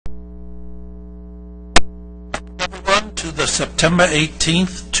to the September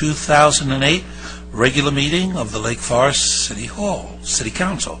 18th, 2008 regular meeting of the Lake Forest City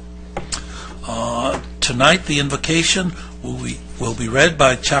Council. Tonight, the invocation will be read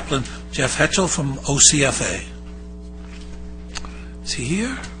by Chaplain Jeff Hetchel from OCFA. Is he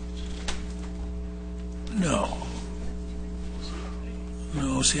here? No.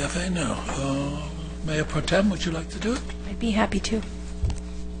 No OCFA? No. Mayor Pro Tem, would you like to do it? I'd be happy to.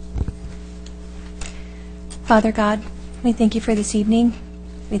 Father God, we thank you for this evening.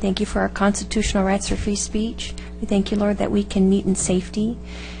 We thank you for our constitutional rights for free speech. We thank you, Lord, that we can meet in safety.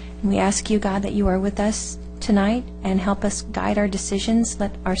 And we ask you, God, that you are with us tonight and help us guide our decisions.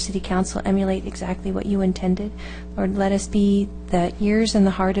 Let our city council emulate exactly what you intended. Lord, let us be the ears and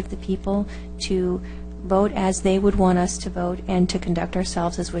the heart of the people to vote as they would want us to vote and to conduct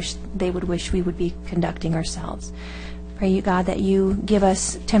ourselves as they would wish we would be conducting ourselves. Pray you, God, that you give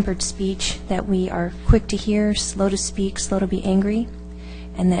us tempered speech, that we are quick to hear, slow to speak, slow to be angry,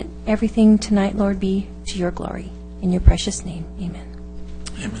 and that everything tonight, Lord, be to your glory. In your precious name, amen.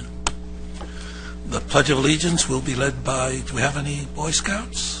 Amen. The Pledge of Allegiance will be led by, do we have any Boy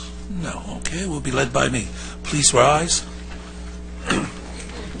Scouts? No. Okay, will be led by me. Please rise.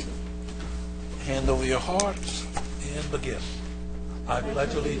 Hand over your hearts and begin. I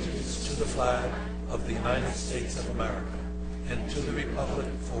pledge allegiance to the flag of the United States of America and to the republic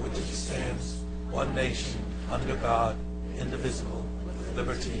for which it stands, one nation, under God, indivisible, with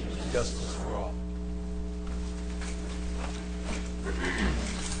liberty and justice for all.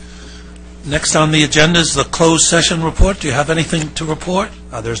 Next on the agenda is the closed session report. Do you have anything to report?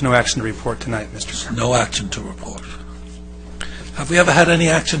 There's no action to report tonight, Mr. Chairman. No action to report. Have we ever had any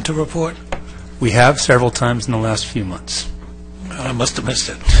action to report? We have several times in the last few months. I must have missed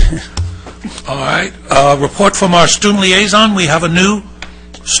it. All right. Report from our student liaison. We have a new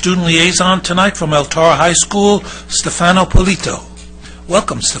student liaison tonight from El Toro High School, Stefano Polito.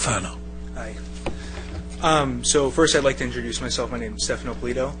 Welcome, Stefano. Hi. So first I'd like to introduce myself. My name is Stefano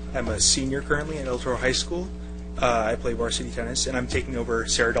Polito. I'm a senior currently at El Toro High School. I play varsity tennis, and I'm taking over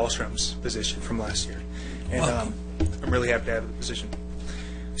Sarah Dahlstrom's position from last year. And I'm really happy to have the position.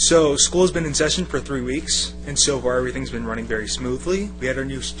 So school has been in session for 3 weeks, and so far everything's been running very smoothly. We had our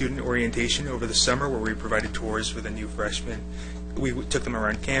new student orientation over the summer where we provided tours for the new freshmen. We took them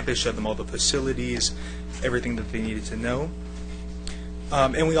around campus, showed them all the facilities, everything that they needed to know.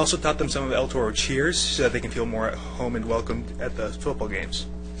 And we also taught them some of El Toro cheers so that they can feel more at home and welcomed at the football games.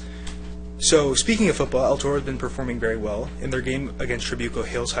 So speaking of football, El Toro has been performing very well. In their game against Trabuco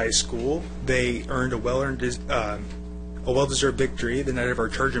Hills High School, they earned a well-deserved victory the night of our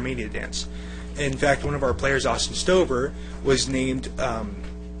Charger Mania dance. In fact, one of our players, Austin Stover, was named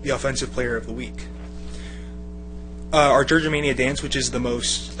the Offensive Player of the Week. Our Charger Mania dance, which is the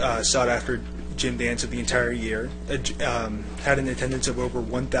most sought-after gym dance of the entire year, had an attendance of over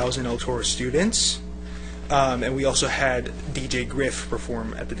 1,000 El Toro students, and we also had DJ Griff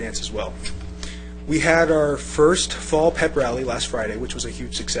perform at the dance as well. We had our first fall pep rally last Friday, which was a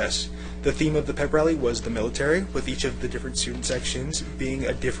huge success. The theme of the pep rally was the military, with each of the different student sections being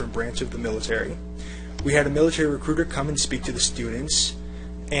a different branch of the military. We had a military recruiter come and speak to the students,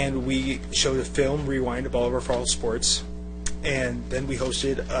 and we showed a film rewind of all of our fall sports, and then we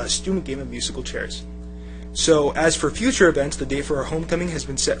hosted a student game of musical chairs. So as for future events, the date for our homecoming has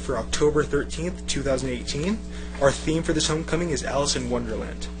been set for October 13th, 2018. Our theme for this homecoming is Alice in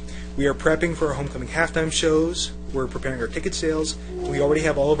Wonderland. We are prepping for our homecoming halftime shows, we're preparing our ticket sales, and we already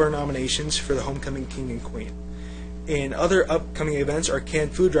have all of our nominations for the homecoming king and queen. In other upcoming events, our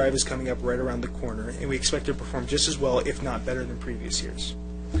canned food drive is coming up right around the corner, and we expect to perform just as well, if not better, than previous years.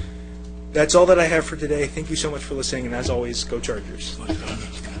 That's all that I have for today. Thank you so much for listening, and as always, go Chargers.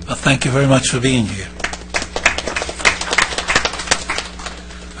 Thank you very much for being here.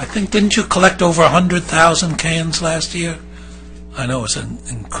 I think, didn't you collect over 100,000 cans last year? I know, it's an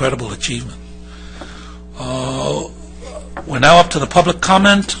incredible achievement. We're now up to the public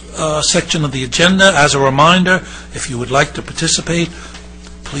comment section of the agenda. As a reminder, if you would like to participate,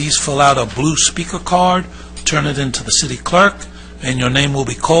 please fill out a blue speaker card, turn it into the city clerk, and your name will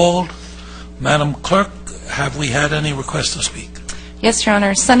be called. Madam Clerk, have we had any requests to speak? Yes, Your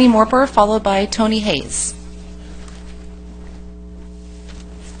Honor. Sonny Morper, followed by Tony Hayes.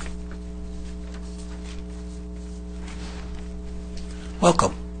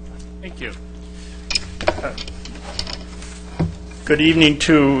 Welcome. Thank you. Good evening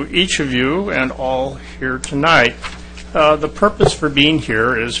to each of you and all here tonight. The purpose for being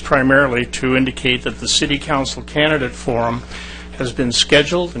here is primarily to indicate that the City Council Candidate Forum has been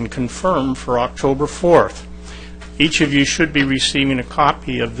scheduled and confirmed for October 4th. Each of you should be receiving a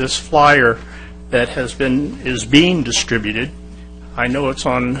copy of this flyer that is being distributed. I know it's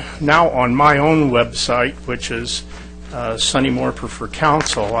now on my own website, which is Sonny Morper for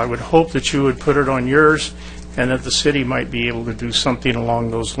Council. I would hope that you would put it on yours and that the city might be able to do something along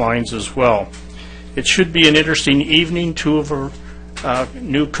those lines as well. It should be an interesting evening. Two of our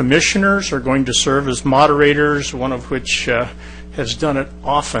new commissioners are going to serve as moderators, one of which has done it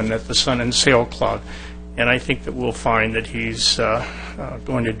often at the Sun and Sail Club. And I think that we'll find that he's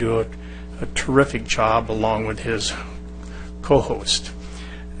going to do a terrific job along with his co-host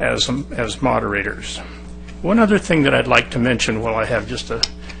as moderators. One other thing that I'd like to mention while I have just a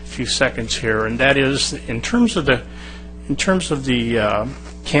few seconds here, and that is in terms of the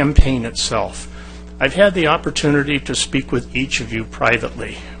campaign itself. I've had the opportunity to speak with each of you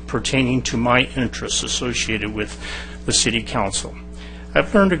privately pertaining to my interests associated with the City Council.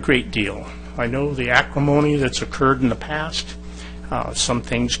 I've learned a great deal. I know the acrimony that's occurred in the past. Some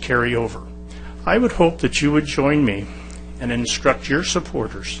things carry over. I would hope that you would join me and instruct your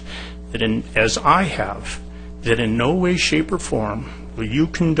supporters that, as I have, that in no way, shape, or form will you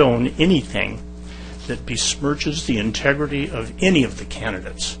condone anything that besmirches the integrity of any of the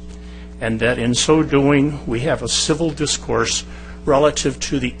candidates, and that in so doing we have a civil discourse relative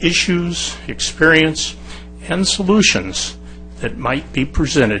to the issues, experience, and solutions that might be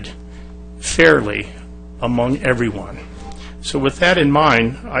presented fairly among everyone. So with that in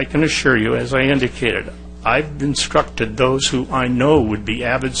mind, I can assure you, as I indicated, I've instructed those who I know would be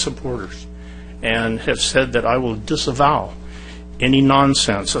avid supporters and have said that I will disavow any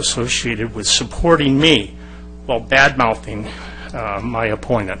nonsense associated with supporting me while bad-mouthing my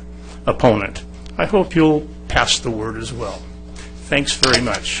opponent. I hope you'll pass the word as well. Thanks very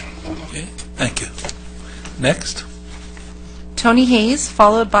much. Okay, thank you. Next. Tony Hayes,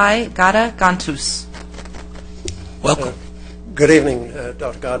 followed by Gada Gantus. Welcome. Good evening,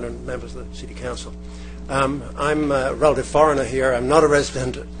 Dr. Gardner and members of the City Council. I'm a relative foreigner here. I'm not a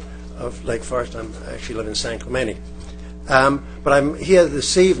resident of Lake Forest. I actually live in San Clemente. But I'm here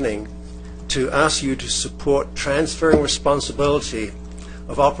this evening to ask you to support transferring responsibility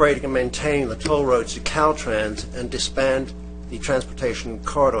of operating and maintaining the toll roads to Caltrans and disband the transportation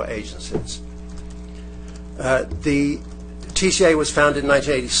corridor agencies. The TCA was founded in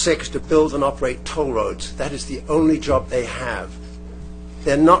 1986 to build and operate toll roads. That is the only job they have.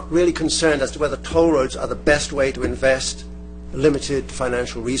 They're not really concerned as to whether toll roads are the best way to invest limited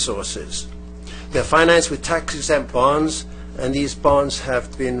financial resources. They're financed with tax-exempt bonds, and these bonds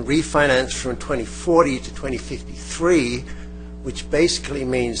have been refinanced from 2040 to 2053, which basically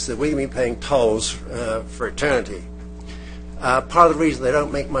means that we've been paying tolls for eternity. Part of the reason they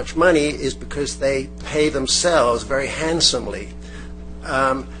don't make much money is because they pay themselves very handsomely.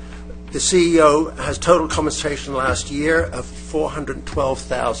 The CEO has total compensation last year of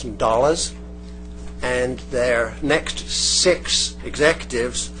 $412,000, and their next 6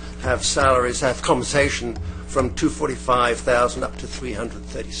 executives have compensation from $245,000 up to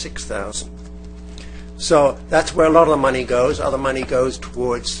 $336,000. So that's where a lot of the money goes. Other money goes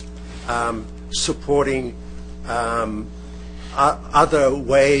towards supporting other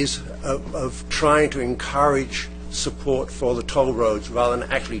ways of trying to encourage support for the toll roads rather than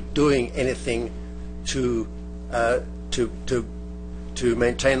actually doing anything to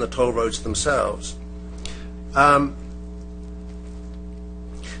maintain the toll roads themselves.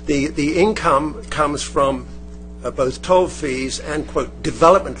 The income comes from both toll fees and, quote,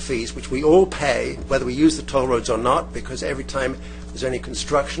 development fees, which we all pay, whether we use the toll roads or not, because every time there's any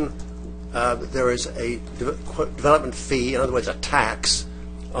construction, there is a development fee, in other words, a tax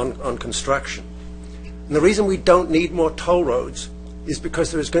on construction. And the reason we don't need more toll roads is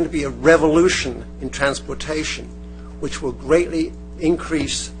because there is going to be a revolution in transportation, which will greatly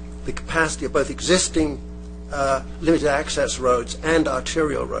increase the capacity of both existing limited access roads and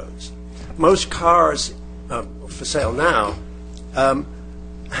arterial roads. Most cars for sale now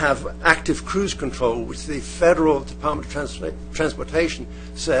have active cruise control, which the Federal Department of Transportation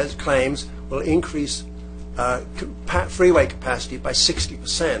claims will increase freeway capacity by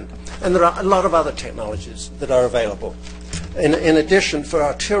 60%. And there are a lot of other technologies that are available. In addition, for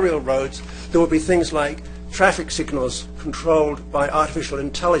arterial roads, there will be things like traffic signals controlled by artificial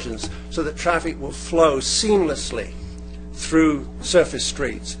intelligence so that traffic will flow seamlessly through surface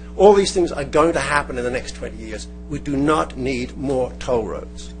streets. All these things are going to happen in the next 20 years. We do not need more toll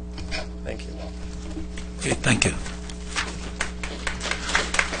roads. Thank you. Okay, thank you.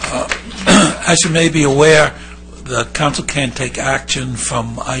 As you may be aware, the council can't take action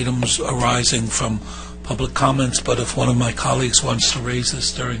from items arising from public comments, but if one of my colleagues wants to raise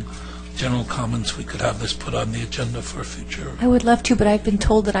this during general comments, we could have this put on the agenda for a future. I would love to, but I've been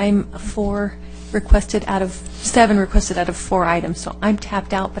told that I'm 7 requested out of 4 items, so I'm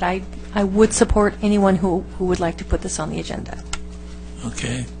tapped out, but I would support anyone who would like to put this on the agenda.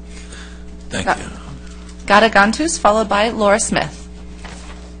 Okay. Thank you. Gada Gantus, followed by Laura Smith.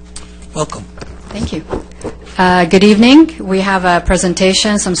 Welcome. Thank you. Good evening. We have a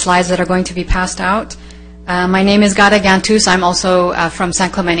presentation, some slides that are going to be passed out. My name is Gada Gantus. I'm also from San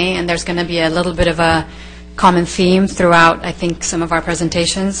Clemente, and there's going to be a little bit of a common theme throughout, I think, some of our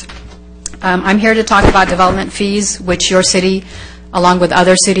presentations. I'm here to talk about development fees, which your city, along with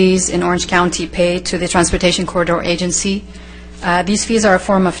other cities in Orange County, pay to the Transportation Corridor Agency. These fees are a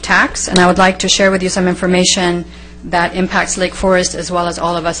form of tax, and I would like to share with you some information that impacts Lake Forest as well as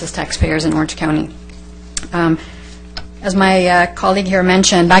all of us as taxpayers in Orange County. As my colleague here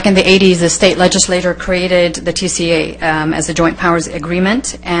mentioned, back in the 80s, the state legislature created the TCA as a joint powers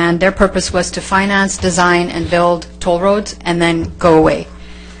agreement, and their purpose was to finance, design, and build toll roads and then go away.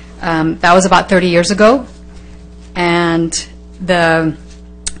 That was about 30 years ago, and the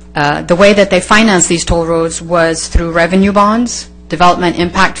way that they financed these toll roads was through revenue bonds, development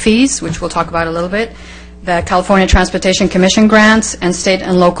impact fees, which we'll talk about a little bit, the California Transportation Commission grants, and state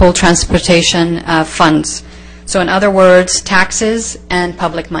and local transportation funds. So in other words, taxes and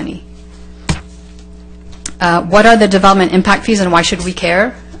public money. What are the development impact fees and why should we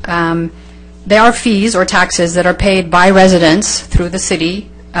care? They are fees or taxes that are paid by residents through the city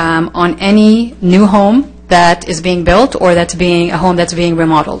on any new home that is being built or that's a home that's being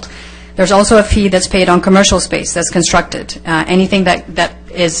remodeled. There's also a fee that's paid on commercial space that's constructed, anything that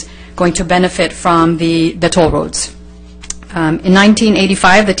is going to benefit from the toll roads. In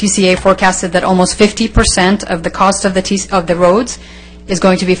 1985, the TCA forecasted that almost 50% of the cost of the roads is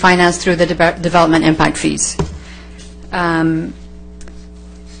going to be financed through the development impact fees. From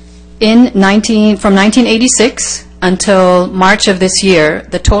 1986 until March of this year,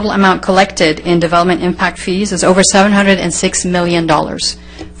 the total amount collected in development impact fees is over $706 million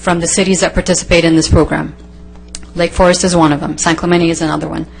from the cities that participate in this program. Lake Forest is one of them. San Clemente is another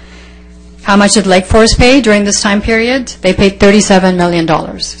one. How much did Lake Forest pay during this time period? They paid $37 million.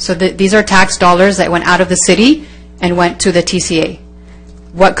 So these are tax dollars that went out of the city and went to the TCA.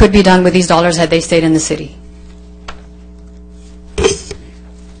 What could be done with these dollars had they stayed in the city?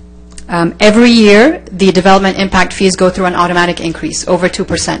 Every year, the development impact fees go through an automatic increase, over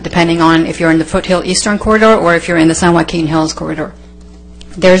 2%, depending on if you're in the Foothill Eastern Corridor or if you're in the San Joaquin Hills Corridor.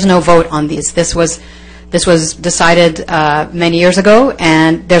 There's no vote on these. This was decided many years ago,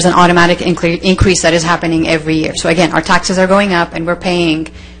 and there's an automatic increase that is happening every year. So again, our taxes are going up, and we're paying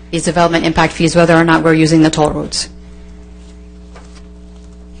these development impact fees whether or not we're using the toll roads.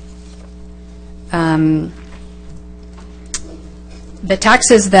 The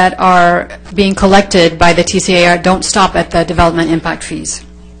taxes that are being collected by the TCA don't stop at the development impact fees.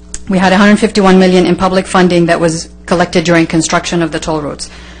 We had $151 million in public funding that was collected during construction of the toll roads.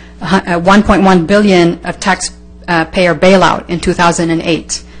 $1.1 billion of taxpayer bailout in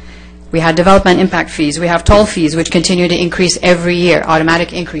 2008. We had development impact fees. We have toll fees, which continue to increase every year,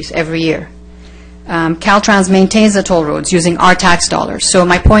 automatic increase every year. Caltrans maintains the toll roads using our tax dollars. So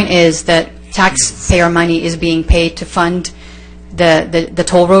my point is that taxpayer money is being paid to fund the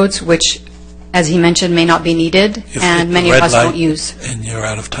toll roads, which, as he mentioned, may not be needed, and many of us don't use. And you're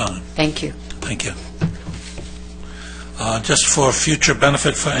out of time. Thank you. Thank you. Just for future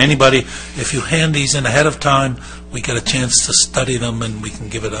benefit for anybody, if you hand these in ahead of time, we get a chance to study them and we can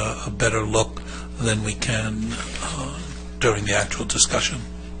give it a better look than we can during the actual discussion.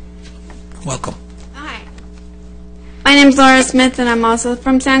 Welcome. Hi. My name's Laura Smith, and I'm also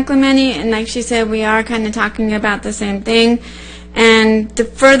from San Clemente, and like she said, we are kind of talking about the same thing. And to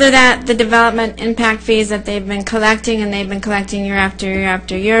further that, the development impact fees that they've been collecting, and they've been collecting year after year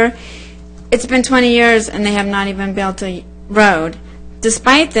after year, it's been 20 years and they have not even built a road.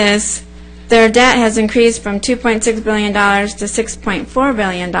 Despite this, their debt has increased from $2.6 billion to $6.4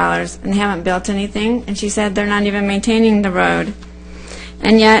 billion, and they haven't built anything. And she said they're not even maintaining the road.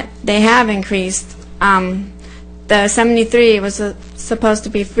 And yet they have increased. The 73 was supposed to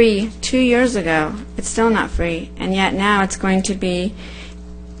be free 2 years ago. It's still not free, and yet now it's going to be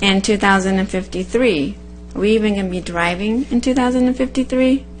in 2053. Are we even going to be driving in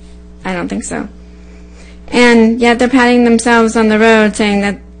 2053? I don't think so. And yet they're patting themselves on the road, saying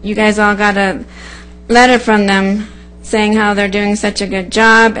that you guys all got a letter from them saying how they're doing such a good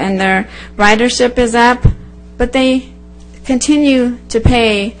job and their ridership is up, but they continue to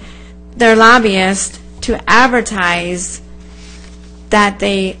pay their lobbyists to advertise that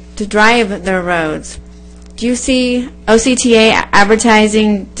to drive their roads. do you see OCTA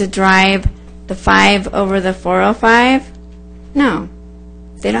advertising to drive the 5 over the 405? No.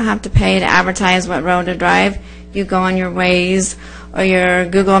 They don't have to pay to advertise what road to drive. You go on your Waze or your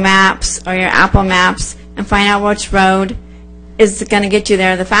Google Maps or your Apple Maps and find out which road is going to get you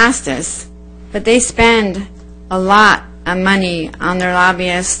there the fastest. But they spend a lot of money on their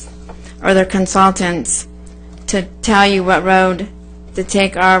lobbyists or their consultants to tell you what road to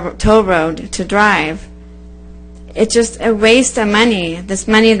take, our toll road to drive. It's just a waste of money. This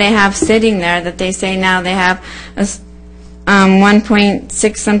money they have sitting there that they say now they have a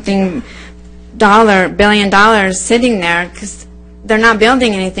 1.6 something billion sitting there because they're not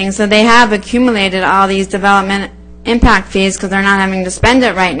building anything. So they have accumulated all these development impact fees because they're not having to spend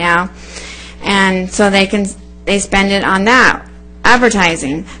it right now, and so they spend it on that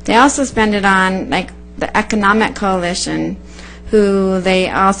advertising. They also spend it on like the Economic Coalition, who they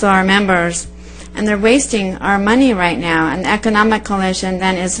also are members, and they're wasting our money right now. And the Economic Coalition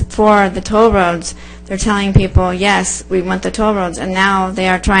then is for the toll roads. They're telling people, yes, we want the toll roads, and now they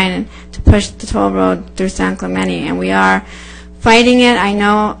are trying to push the toll road through San Clemente, and we are fighting it. I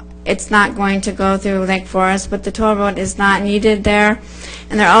know it's not going to go through Lake Forest, but the toll road is not needed there.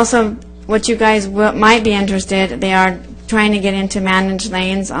 And they're also, what you guys might be interested, they are trying to get into managed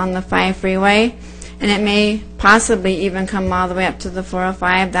lanes on the 5 freeway, and it may possibly even come all the way up to the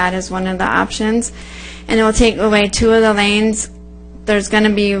 405. That is one of the options. And it will take away 2 of the lanes. There's going to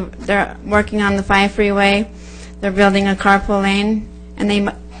be, they're working on the 5 freeway. They're building a carpool lane, and they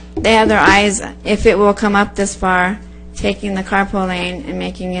have their eyes, if it will come up this far, taking the carpool lane and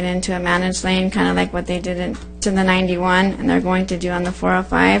making it into a managed lane, kind of like what they did to the 91, and they're going to do on the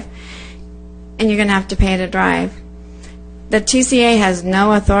 405. And you're going to have to pay to drive. The TCA has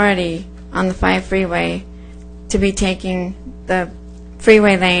no authority on the 5 freeway to be taking the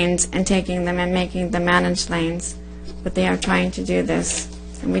freeway lanes and taking them and making them managed lanes, but they are trying to do this.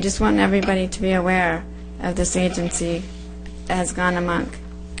 And we just want everybody to be aware of this agency that has gone amok.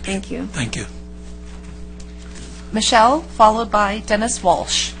 Thank you. Thank you. Michelle, followed by Dennis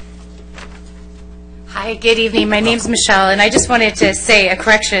Walsh. Hi, good evening. My name's Michelle, and I just wanted to say a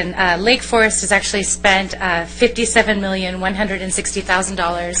correction. Lake Forest has actually spent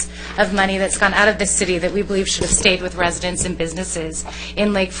 $57,160,000 of money that's gone out of the city that we believe should have stayed with residents and businesses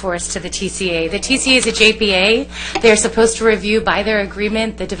in Lake Forest to the TCA. The TCA is a JPA. They're supposed to review by their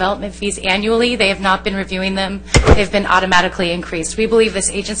agreement the development fees annually. They have not been reviewing them. They've been automatically increased. We believe this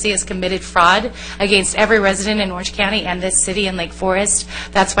agency has committed fraud against every resident in Orange County and this city in Lake Forest.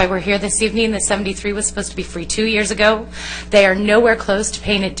 That's why we're here this evening. The 73 was supposed to be free 2 years ago. They are nowhere close to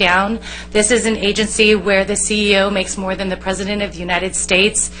paying it down. This is an agency where the CEO makes more than the President of the United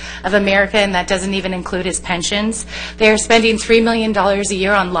States of America, and that doesn't even include his pensions. They are spending $3 million a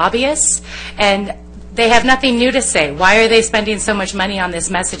year on lobbyists, and they have nothing new to say. Why are they spending so much money on this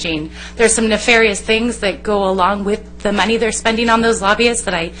messaging? There's some nefarious things that go along with the money they're spending on those lobbyists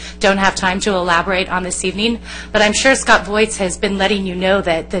that I don't have time to elaborate on this evening. But I'm sure Scott Voights has been letting you know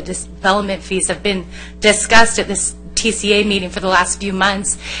that the development fees have been discussed at this TCA meeting for the last few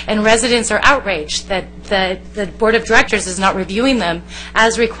months, and residents are outraged that the Board of Directors is not reviewing them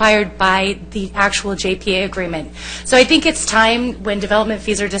as required by the actual JPA agreement. So I think it's time when development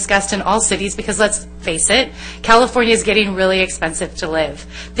fees are discussed in all cities, because let's face it, California is getting really expensive to live.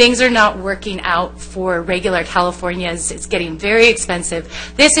 Things are not working out for regular Californians. It's getting very expensive.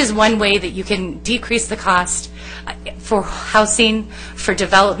 This is one way that you can decrease the cost for housing, for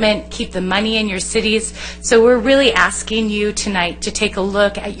development, keep the money in your cities. So we're really asking you tonight to take a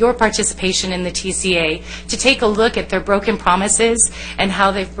look at your participation in the TCA, to take a look at their broken promises and how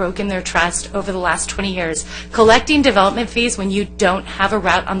they've broken their trust over the last 20 years. Collecting development fees when you don't have a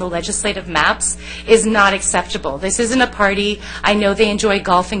route on the legislative maps is not acceptable. This isn't a party. I know they enjoy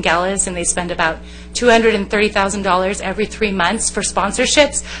golf and galas, and they spend about $230,000 every 3 months for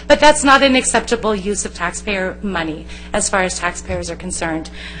sponsorships, but that's not an acceptable use of taxpayer money as far as taxpayers are concerned.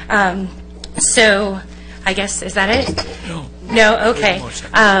 So I guess, is that it? No. No? Okay.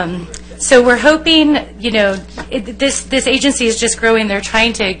 So we're hoping, this agency is just growing. They're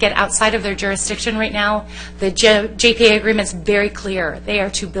trying to get outside of their jurisdiction right now. The JPA agreement's very clear. They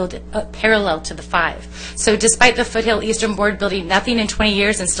are to build parallel to the 5. So despite the Foothill Eastern Board building nothing in 20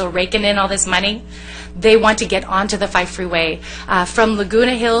 years and still raking in all this money, they want to get onto the 5 freeway. From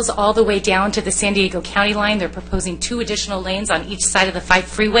Laguna Hills all the way down to the San Diego County line, they're proposing 2 additional lanes on each side of the 5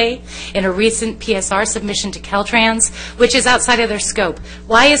 freeway in a recent PSR submission to Caltrans, which is outside of their scope.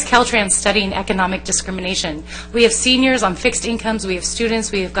 Why is Caltrans studying economic discrimination? We have seniors on fixed incomes, we have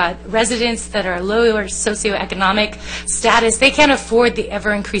students, we have got residents that are lower socioeconomic status. They can't afford the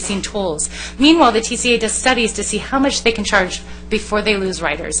ever-increasing tolls. Meanwhile, the TCA does studies to see how much they can charge before they lose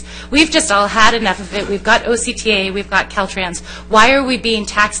riders. We've just all had enough of it. We've got OCTA, we've got Caltrans. Why are we being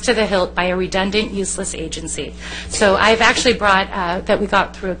taxed to the hilt by a redundant, useless agency? So I've actually brought, that we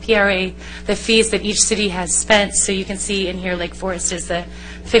got through a PRA, the fees that each city has spent. So you can see in here Lake Forest is the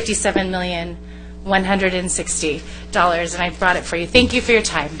 $57,160, and I brought it for you. Thank you for your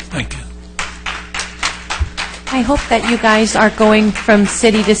time. Thank you. I hope that you guys are going from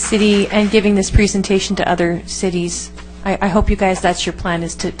city to city and giving this presentation to other cities. I hope you guys, that's your plan,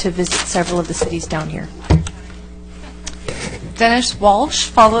 is to visit several of the cities down here. Dennis Walsh,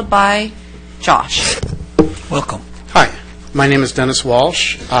 followed by Josh. Welcome. Hi, my name is Dennis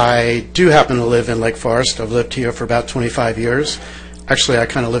Walsh. I do happen to live in Lake Forest. I've lived here for about 25 years. Actually, I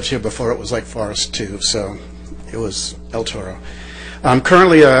kind of lived here before it was Lake Forest, too, so it was El Toro. I'm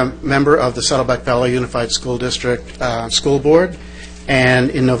currently a member of the Saddleback Valley Unified School District School Board, and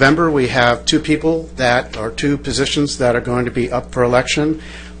in November we have 2 positions that are going to be up for election.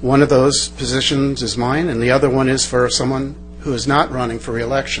 One of those positions is mine, and the other one is for someone who is not running for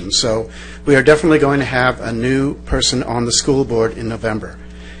re-election. So we are definitely going to have a new person on the school board in November.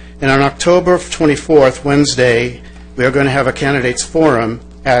 And on October 24th, Wednesday, we are going to have a candidates forum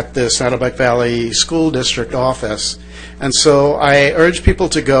at the Saddleback Valley School District office. And so I urge people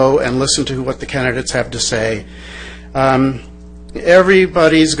to go and listen to what the candidates have to say.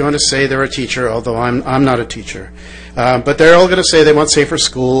 Everybody's going to say they're a teacher, although I'm not a teacher. But they're all going to say they want safer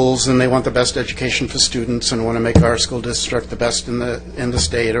schools and they want the best education for students and want to make our school district the best in the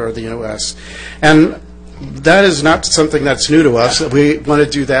state or the U.S. And that is not something that's new to us. We want to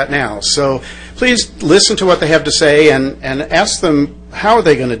do that now. So please listen to what they have to say and ask them how are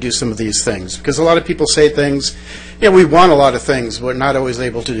they going to do some of these things. Because a lot of people say things, we want a lot of things, but we're not always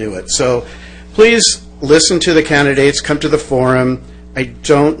able to do it. So please listen to the candidates, come to the forum. I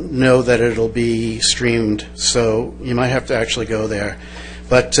don't know that it'll be streamed, so you might have to actually go there.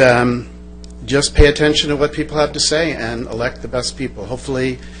 But just pay attention to what people have to say and elect the best people.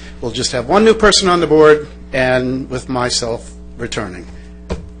 Hopefully we'll just have one new person on the board and with myself returning.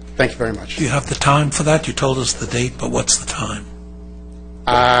 Thank you very much. Do you have the time for that? You told us the date, but what's the time?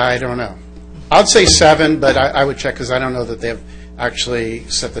 I don't know. I'd say 7, but I would check because I don't know that they've actually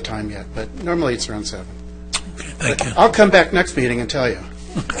set the time yet. But normally it's around 7. Okay, thank you. I'll come back next meeting and tell you.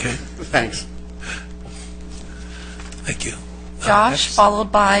 Okay. Thanks. Thank you. Josh,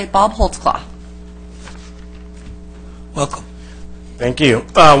 followed by Bob Holtzclaw. Welcome. Thank you.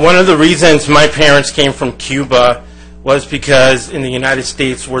 One of the reasons my parents came from Cuba was because in the United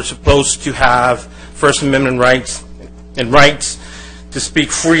States we're supposed to have First Amendment rights and rights to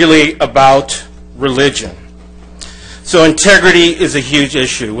speak freely about religion. So integrity is a huge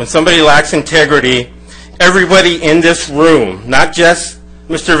issue. When somebody lacks integrity, everybody in this room, not just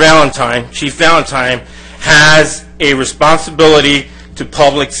Mr. Valentine, Chief Valentine, has a responsibility to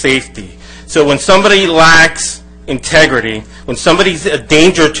public safety. So when somebody lacks integrity, when somebody's a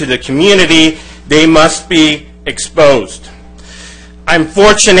danger to the community, they must be exposed. I'm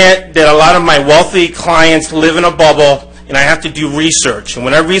fortunate that a lot of my wealthy clients live in a bubble and I have to do research. And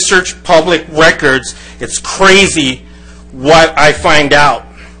when I research public records, it's crazy what I find out.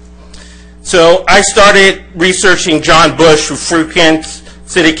 So I started researching John Bush, who frequents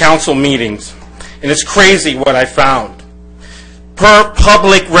city council meetings. And it's crazy what I found. Per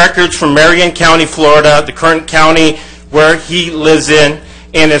public records from Marion County, Florida, the current county where he lives in,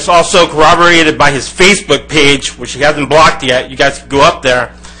 and it's also corroborated by his Facebook page, which he hasn't blocked yet. You guys can go up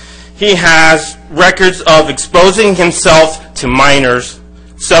there. He has records of exposing himself to minors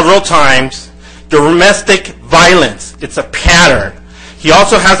several times. Domestic violence, it's a pattern. He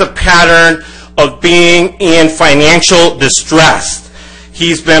also has a pattern of being in financial distress.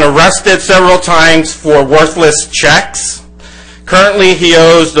 He's been arrested several times for worthless checks. Currently, he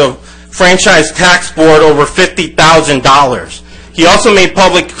owes the Franchise Tax Board over $50,000. He also made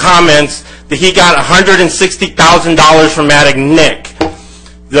public comments that he got $160,000 from Attic Nick.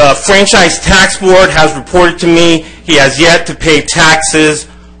 The Franchise Tax Board has reported to me he has yet to pay taxes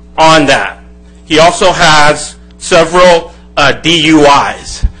on that. He also has several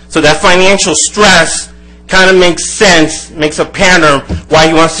DUIs. So that financial stress kind of makes sense, makes a pattern why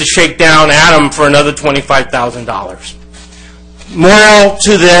he wants to shake down Adam for another $25,000. moral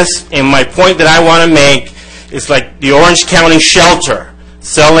to this, and my point that I want to make is like the Orange County shelter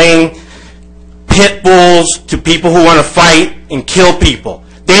selling pit bulls to people who want to fight and kill people.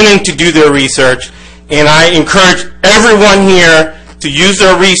 They need to do their research, and I encourage everyone here to use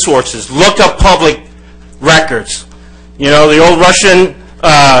their resources. Look up public records. You know, the old Russian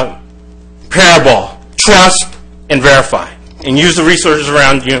parable, trust and verify. And use the resources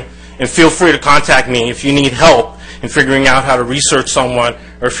around you, and feel free to contact me if you need help in figuring out how to research someone,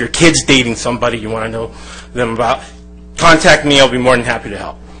 or if your kid's dating somebody you want to know them about. Contact me. I'll be more than happy to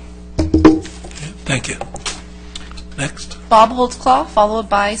help. Thank you. Next. Bob Holtzclaw, followed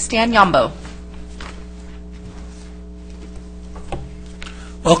by Stan Yambo.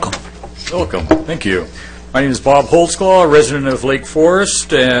 Welcome. Welcome. Thank you. My name is Bob Holtzclaw, a resident of Lake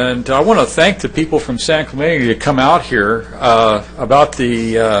Forest, and I want to thank the people from San Clemente to come out here about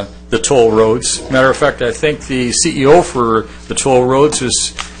the toll roads. Matter of fact, I think the CEO for the toll roads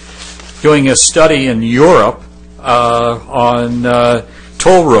is doing a study in Europe on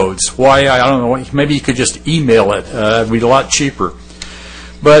toll roads. Why, I don't know, maybe you could just email it. It'd be a lot cheaper.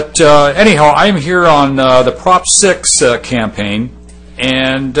 But anyhow, I'm here on the Prop 6 campaign.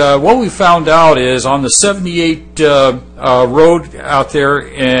 And what we found out is on the 78 road out there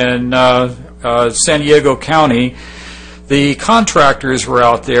in San Diego County, the contractors were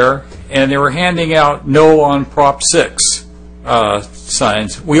out there and they were handing out no on Prop 6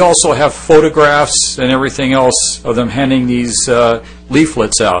 signs. We also have photographs and everything else of them handing these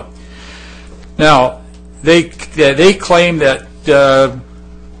leaflets out. Now, they claim that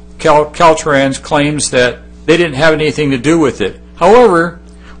Caltrans claims that they didn't have anything to do with it. However,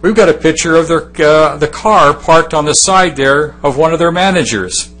 we've got a picture of the car parked on the side there of one of their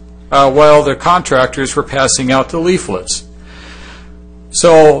managers while the contractors were passing out the leaflets.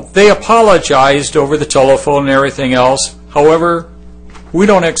 So they apologized over the telephone and everything else. However, we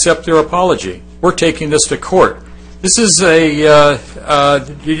don't accept their apology. We're taking this to court. This is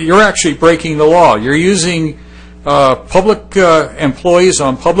you're actually breaking the law. You're using public employees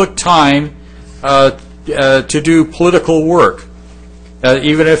on public time to do political work.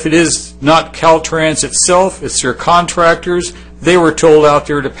 Even if it is not Caltrans itself, it's their contractors. They were told out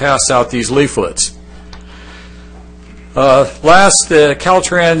there to pass out these leaflets. Last,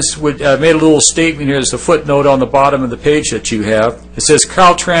 Caltrans made a little statement here. There's a footnote on the bottom of the page that you have. It says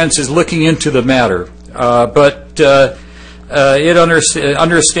Caltrans is looking into the matter, but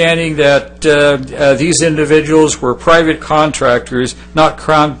understanding that these individuals were private contractors, not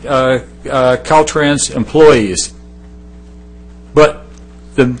Caltrans employees. But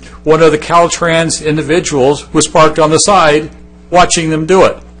one of the Caltrans individuals was parked on the side watching them do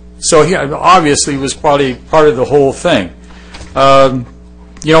it. So he obviously was probably part of the whole thing.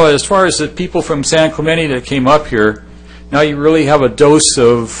 You know, as far as the people from San Clemente that came up here, now you really have a dose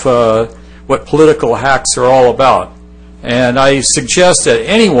of what political hacks are all about. And I suggest that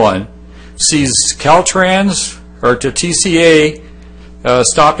anyone sees Caltrans or to TCA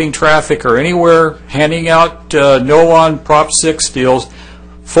stopping traffic or anywhere handing out no on Prop 6 deals,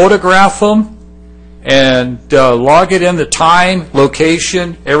 photograph them and log it in the time,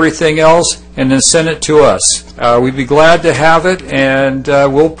 location, everything else, and then send it to us. We'd be glad to have it, and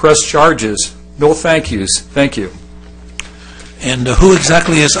we'll press charges. No thank yous. Thank you. And who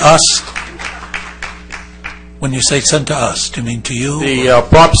exactly is us? When you say send to us, do you mean to you? The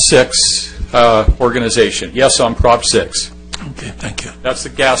Prop 6 organization. Yes, on Prop 6. Okay, thank you. That's the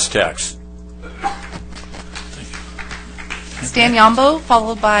gas tax. Stan Yambo,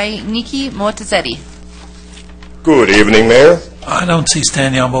 followed by Nikki Moatazedi. Good evening, Mayor. I don't see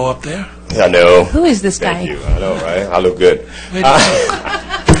Stan Yambo up there. I know. Who is this guy? Thank you. I know, right? I look good.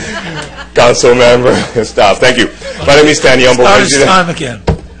 Council member and staff. Thank you. My name is Stan Yambo. Start his time again.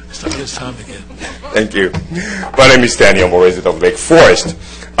 Start his time again. Thank you. My name is Stan Yambo, resident of Lake Forest.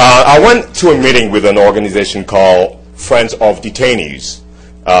 I went to a meeting with an organization called Friends of Detainees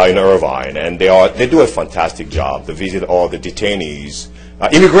in Irvine, and they do a fantastic job. They visit all the detainees,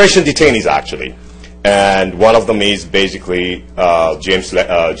 immigration detainees actually, and one of them is basically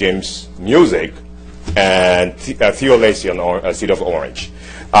James Music and Theo Lacey on City of Orange.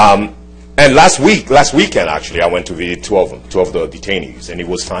 And last weekend actually, I went to visit two of the detainees, and it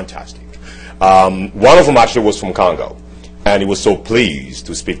was fantastic. One of them actually was from Congo, and he was so pleased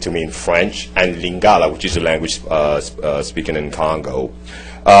to speak to me in French and Lingala, which is a language speaking in Congo.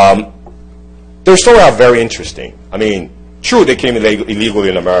 Their stories are very interesting. I mean, true, they came illegally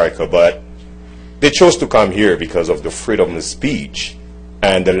in America, but they chose to come here because of the freedom of speech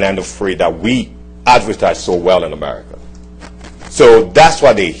and the land of free that we advertise so well in America. So that's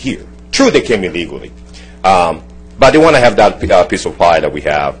why they're here. True, they came illegally. But but they want to have that piece of pie that we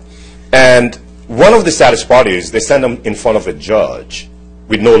have. And one of the saddest part is they send them in front of a judge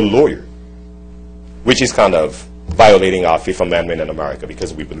with no lawyer, which is kind of violating our Fifth Amendment in America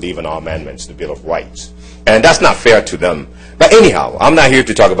because we believe in our amendments, the Bill of Rights. And that's not fair to them. But anyhow, I'm not here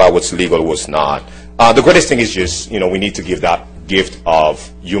to talk about what's legal or what's not. The greatest thing is just, we need to give that gift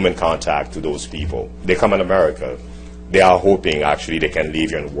of human contact to those people. They come in America. They are hoping, actually, they can live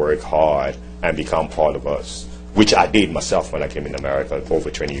here and work hard and become part of us, which I did myself when I came in America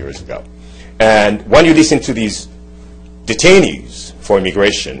over 20 years ago. And when you listen to these detainees for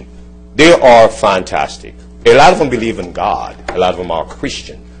immigration, they are fantastic. A lot of them believe in God. A lot of them are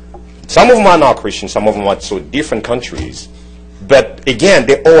Christian. Some of them are not Christian. Some of them are so different countries. But again,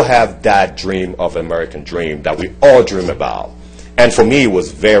 they all have that dream of American dream that we all dream about. And for me, it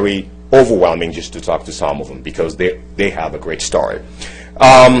was very overwhelming just to talk to some of them because they have a great story.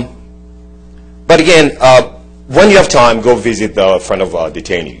 But again, when you have time, go visit the front of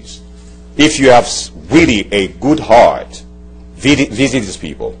detainees. If you have really a good heart, visit these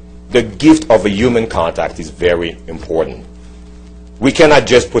people. The gift of a human contact is very important. We cannot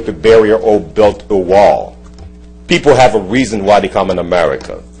just put a barrier or build a wall. People have a reason why they come in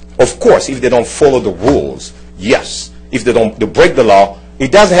America. Of course, if they don't follow the rules, yes. If they break the law,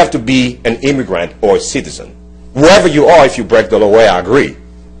 it doesn't have to be an immigrant or a citizen. Whoever you are, if you break the law, I agree.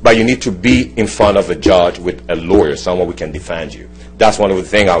 But you need to be in front of a judge with a lawyer, someone who can defend you. That's one of the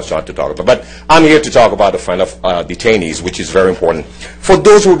things I was trying to talk about. But I'm here to talk about the front of detainees, which is very important. For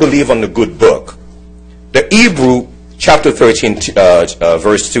those who believe on the good book, the Hebrew chapter 13,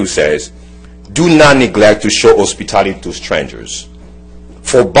 verse 2 says, "Do not neglect to show hospitality to strangers,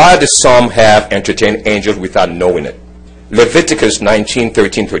 for by the some have entertained angels without knowing it." Leviticus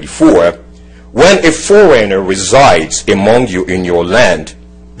 19:13-34, "When a foreigner resides among you in your land,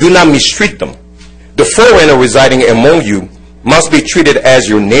 do not mistreat them. The foreigner residing among you must be treated as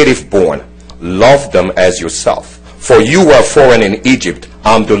your native born. Love them as yourself. For you were foreign in Egypt.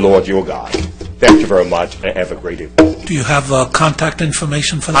 I'm the Lord your God." Thank you very much, and have a great evening. Do you have contact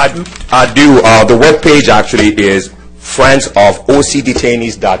information for that group? I do. The webpage actually is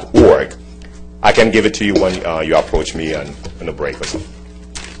friendsofocdetainees.org. I can give it to you when you approach me on a break or something.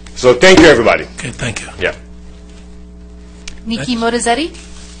 So thank you, everybody. Okay, thank you. Yeah. Nikki Morizzetti.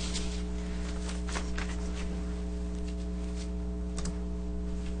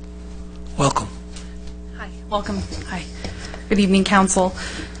 Welcome. Hi. Welcome. Hi. Good evening, Council.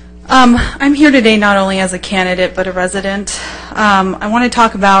 I'm here today not only as a candidate but a resident. I want to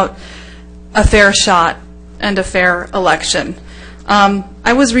talk about a fair shot and a fair election.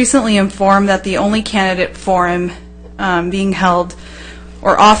 I was recently informed that the only candidate forum being held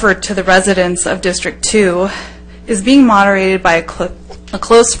or offered to the residents of District 2 is being moderated by a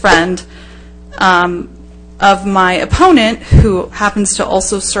close friend of my opponent, who happens to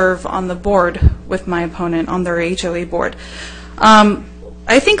also serve on the board with my opponent on their HOA board.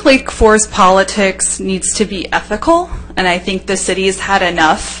 I think Lake Forest politics needs to be ethical, and I think the city has had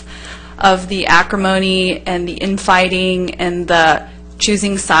enough of the acrimony and the infighting and the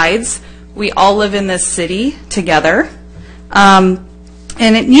choosing sides. We all live in this city together, and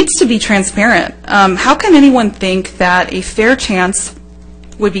it needs to be transparent. How can anyone think that a fair chance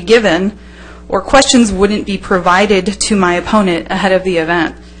would be given or questions wouldn't be provided to my opponent ahead of the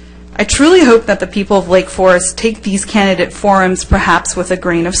event? I truly hope that the people of Lake Forest take these candidate forums perhaps with a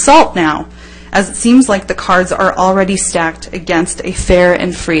grain of salt now, as it seems like the cards are already stacked against a fair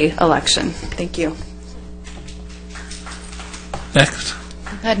and free election. Thank you. Next.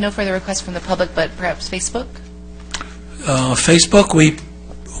 We've had no further requests from the public, but perhaps Facebook? Facebook, we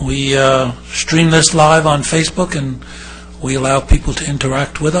stream this live on Facebook, and we allow people to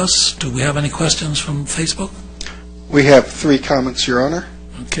interact with us. Do we have any questions from Facebook? We have 3 comments, Your Honor.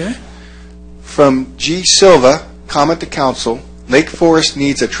 Okay. From G. Silva, comment to council, Lake Forest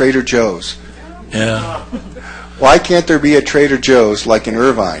needs a Trader Joe's. Yeah. Why can't there be a Trader Joe's like in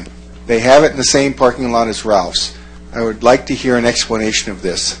Irvine? They have it in the same parking lot as Ralph's. I would like to hear an explanation of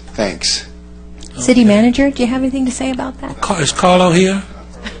this. Thanks. City Manager, do you have anything to say about that? Is Carlo here?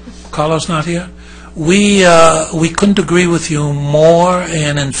 Carlo's not here? We couldn't agree with you more,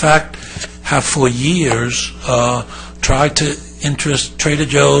 and in fact have for years tried to interest Trader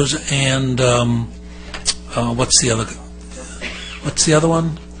Joe's and what's the other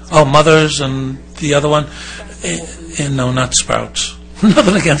one? Oh, Mother's, and the other one, and no, not Sprouts.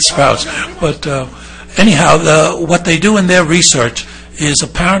 Nothing against Sprouts, but anyhow, what they do in their research is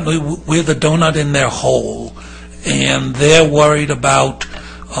apparently we're the donut in their hole, and they're worried about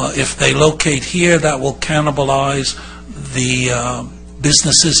if they locate here, that will cannibalize the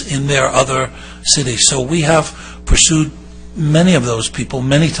businesses in their other cities. So we have pursued many of those people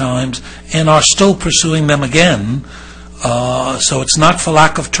many times and are still pursuing them again. So it's not for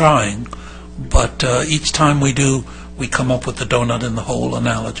lack of trying, but each time we do, we come up with the donut in the hole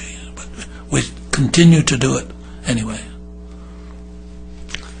analogy. But we continue to do it anyway.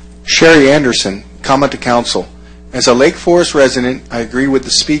 Sherry Anderson, comment to council. As a Lake Forest resident, I agree with the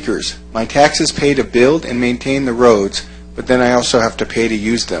speakers. My taxes pay to build and maintain the roads, but then I also have to pay to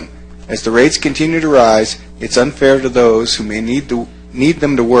use them. As the rates continue to rise, it's unfair to those who may need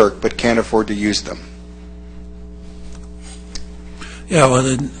them to work but can't afford to use them. Yeah, well,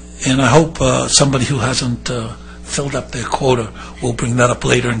 and I hope somebody who hasn't filled up their quota will bring that up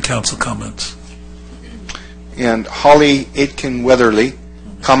later in council comments. And Holly Aitken-Weatherly,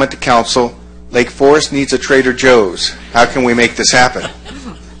 comment to council, Lake Forest needs a Trader Joe's. How can we make this happen?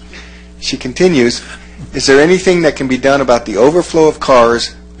 She continues, is there anything that can be done about the overflow of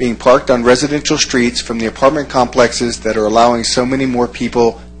cars being parked on residential streets from the apartment complexes that are allowing so many more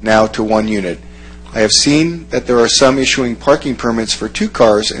people now to one unit? I have seen that there are some issuing parking permits for 2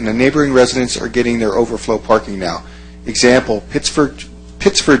 cars, and the neighboring residents are getting their overflow parking now. Example,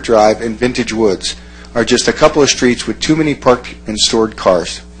 Pittsford Drive and Vintage Woods are just a couple of streets with too many parked and stored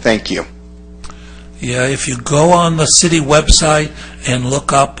cars. Thank you. Yeah, if you go on the city website and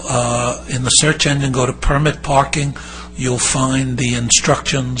look up in the search engine, go to permit parking, you'll find the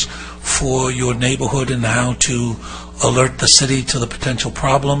instructions for your neighborhood and how to alert the city to the potential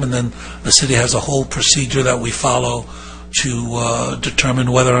problem, and then the city has a whole procedure that we follow to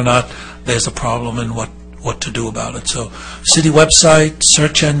determine whether or not there's a problem and what to do about it. So city website,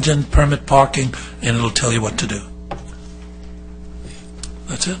 search engine, permit parking, and it'll tell you what to do.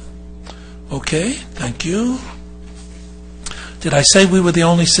 That's it. Okay, thank you. Did I say we were the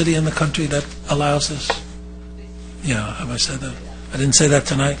only city in the country that allows this? Yeah, have I said that? I didn't say that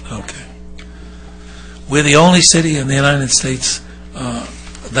tonight? Okay. We're the only city in the United States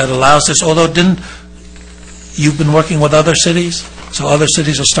that allows this, although you've been working with other cities, so other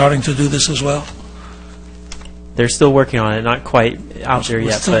cities are starting to do this as well? They're still working on it, not quite out there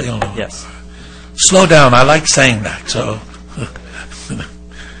yet, but yes. Slow down, I like saying that. So,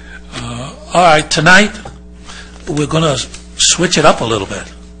 all right, tonight we're going to switch it up a little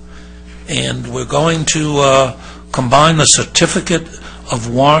bit, and we're going to combine the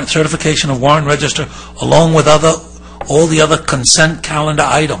certification of warrant register along with all the other consent calendar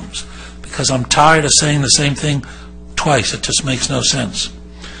items, because I'm tired of saying the same thing twice. It just makes no sense.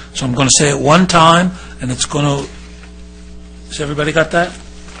 So I'm going to say it one time, and it's going to... Has everybody got that?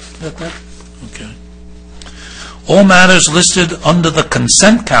 Got that? Okay. All matters listed under the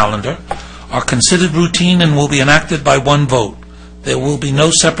consent calendar are considered routine and will be enacted by one vote. There will be no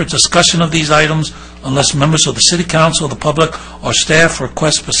separate discussion of these items unless members of the City Council, the public, or staff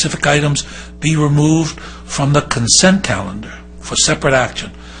request specific items be removed from the consent calendar for separate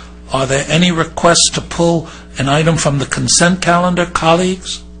action. Are there any requests to pull an item from the consent calendar,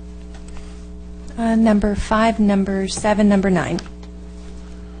 colleagues? Number 5, number 7, number 9.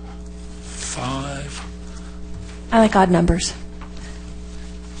 5. I like odd numbers.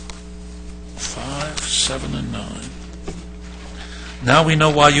 5, 7, and 9. Now we know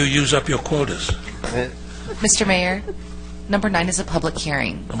why you use up your quotas. Mr. Mayor, number 9 is a public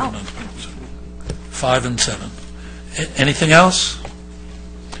hearing. Number 9 is public hearing. 5 and 7. Anything else?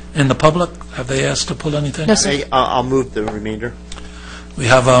 In the public, have they asked to pull anything? No, sir. I'll move the remainder. We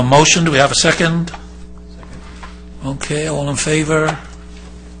have a motion. Do we have a second? Second. Okay, all in favor?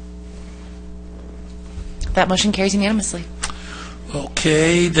 That motion carries unanimously.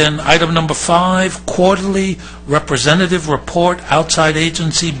 Okay, then item number 5, quarterly representative report, outside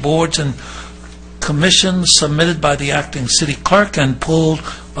agency, boards, and commissions submitted by the acting city clerk and pulled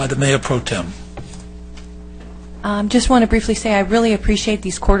by the mayor pro tem. Just want to briefly say I really appreciate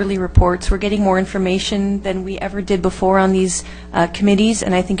these quarterly reports. We're getting more information than we ever did before on these committees,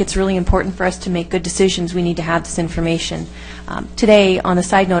 and I think it's really important for us to make good decisions. We need to have this information. Today, on a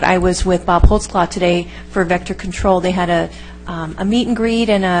side note, I was with Bob Holtzclaw today for Vector Control. They had a meet and greet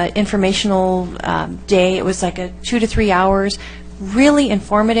and an informational day. It was like 2 to 3 hours, really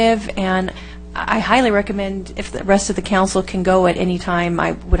informative, and I highly recommend, if the rest of the council can go at any time,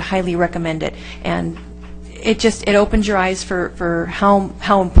 I would highly recommend it. And it opens your eyes for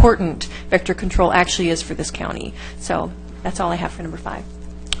how important vector control actually is for this county. So that's all I have for number 5.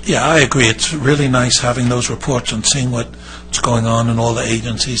 Yeah, I agree. It's really nice having those reports and seeing what's going on in all the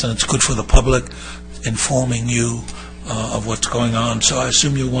agencies, and it's good for the public, informing you of what's going on. So I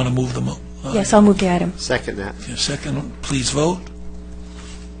assume you want to move them. Yes, I'll move the item. Second that. Second, please vote.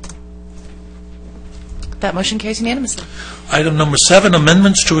 That motion carries unanimously. Item number 7,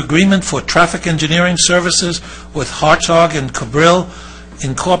 amendments to agreement for traffic engineering services with Hartzog and Cabral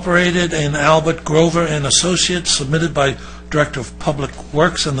Incorporated and Albert Grover and Associates, submitted by Director of Public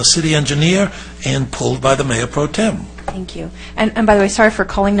Works and the City Engineer, and pulled by the Mayor Pro Tem. Thank you. And by the way, sorry for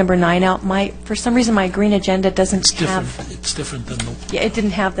calling number 9 out. For some reason, my green agenda doesn't have... It's different than the... Yeah, it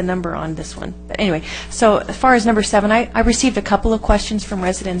didn't have the number on this one. But anyway, so as far as number 7, I received a couple of questions from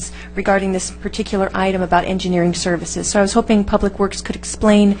residents regarding this particular item about engineering services. So I was hoping Public Works could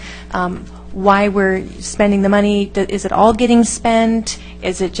explain why we're spending the money. Is it all getting spent?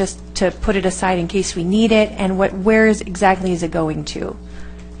 Is it just to put it aside in case we need it? And where exactly is it going to?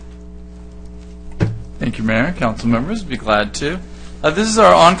 Thank you, Mayor. Council members, be glad to. This is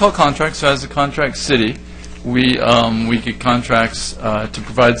our on-call contract. So as a contract city, we get contracts to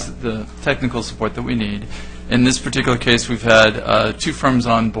provide the technical support that we need. In this particular case, we've had 2 firms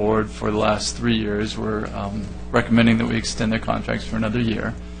on board for the last 3 years. We're recommending that we extend their contracts for another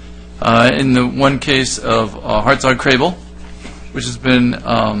year. In the one case of Hartzog Crable, which has been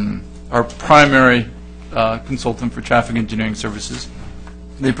our primary consultant for traffic engineering services,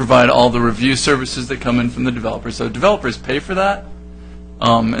 they provide all the review services that come in from the developers. So developers pay for that,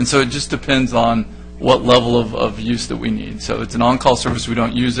 and so it just depends on what level of use that we need. So it's an on-call service. We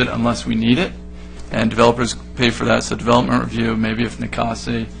don't use it unless we need it, and developers pay for that. So development review, maybe if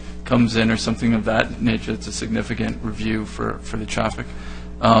Nikasi comes in or something of that nature, it's a significant review for the traffic.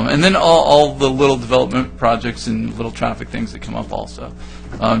 And then all the little development projects and little traffic things that come up also.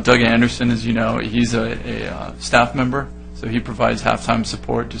 Doug Anderson, as you know, he's a staff member, so he provides halftime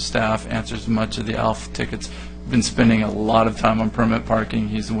support to staff, answers much of the ALF tickets. Been spending a lot of time on permit parking.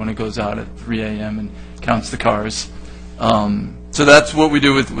 He's the one who goes out at 3 a.m. and counts the cars. So that's what we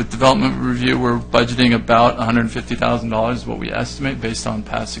do with development review. We're budgeting about $150,000 is what we estimate based on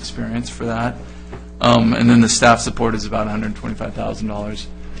past experience for that. And then the staff support is about $125,000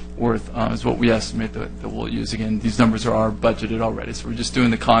 worth is what we estimate that we'll use. Again, these numbers are budgeted already, so we're just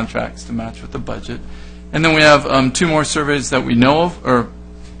doing the contracts to match with the budget. And then we have 2 more surveys that we know of. Or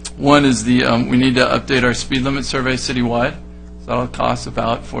one is we need to update our speed limit survey citywide. So that'll cost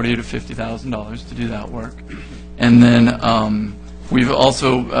about $40,000 to $50,000 to do that work. And then we've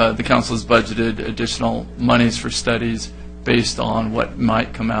also the council has budgeted additional monies for studies based on what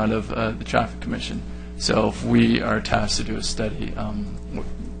might come out of the Traffic Commission. So if we are tasked to do a study,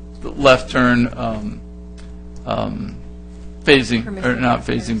 left turn phasing, or not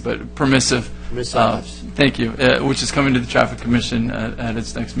phasing, but permissive. Thank you, which is coming to the Traffic Commission at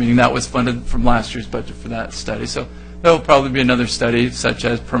its next meeting. That was funded from last year's budget for that study. So there will probably be another study, such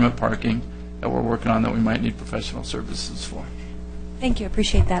as permit parking, that we're working on that we might need professional services for. Thank you.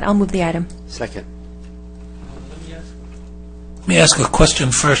 Appreciate that. I'll move the item. Second. Let me ask a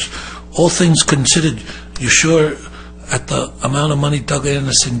question first. All things considered, you sure at the amount of money Doug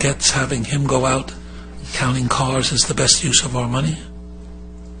Anderson gets, having him go out counting cars is the best use of our money?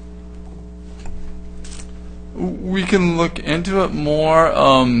 We can look into it more.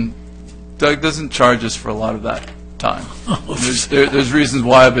 Doug doesn't charge us for a lot of that time. There's reasons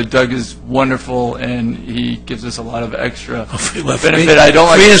why, but Doug is wonderful, and he gives us a lot of extra benefit. I don't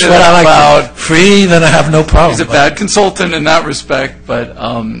like free to is say what that I out like. loud. Free, then I have no problem. He's a bad consultant in that respect, but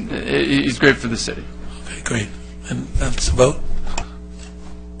he's great for the city. Okay, great. And that's a vote?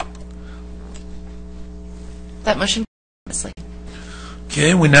 That motion unanimously.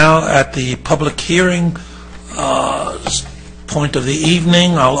 Okay, we're now at the public hearing point of the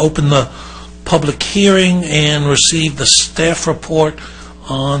evening. I'll open the public hearing and receive the staff report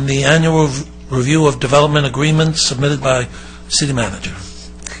on the annual review of development agreements submitted by City Manager.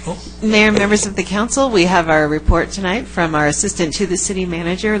 Mayor and members of the council, we have our report tonight from our assistant to the city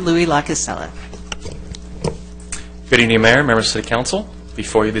manager, Louis Lacastella. Good evening, Mayor, members of the council.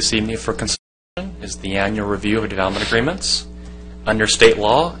 Before you this evening for consideration is the annual review of development agreements. Under state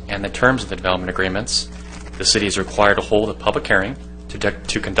law and the terms of the development agreements, the city is required to hold a public hearing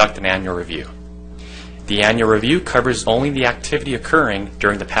to conduct an annual review. The annual review covers only the activity occurring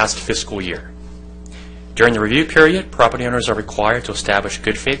during the past fiscal year. During the review period, property owners are required to establish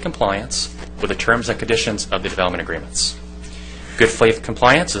good faith compliance with the terms and conditions of the development agreements. Good faith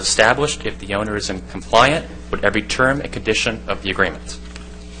compliance is established if the owner is in compliant with every term and condition of the agreement.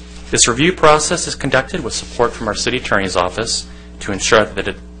 This review process is conducted with support from our city attorney's office to ensure that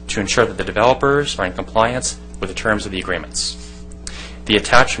the developers are in compliance with the terms of the agreements. The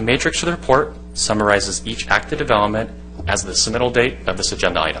attached matrix of the report summarizes each active development as of the submittal date of this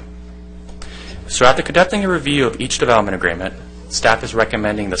agenda item. So after conducting a review of each development agreement, staff is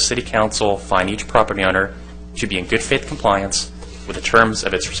recommending the City Council find each property owner to be in good faith compliance with the terms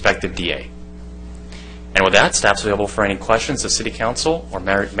of its respective DA. And with that, staff's available for any questions the City Council or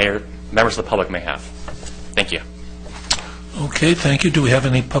members of the public may have. Thank you. Okay, thank you. Do we have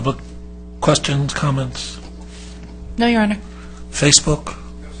any public questions, comments? No, Your Honor. Facebook?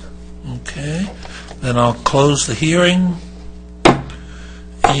 Okay. Then I'll close the hearing.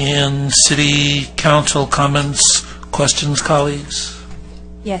 And City Council comments, questions, colleagues?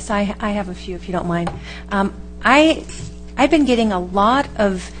 Yes, I have a few, if you don't mind. I've been getting a lot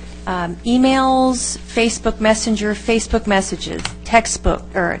of emails, Facebook Messenger, Facebook messages,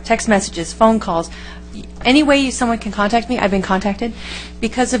 text messages, phone calls. Any way someone can contact me, I've been contacted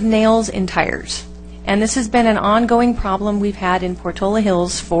because of nails in tires. And this has been an ongoing problem we've had in Portola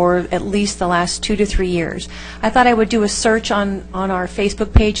Hills for at least the last 2 to 3 years. I thought I would do a search on our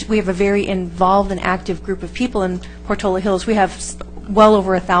Facebook page. We have a very involved and active group of people in Portola Hills. We have well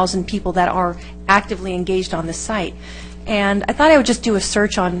over 1,000 people that are actively engaged on this site. And I thought I would just do a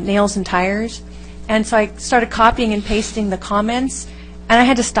search on nails and tires. And so I started copying and pasting the comments, and I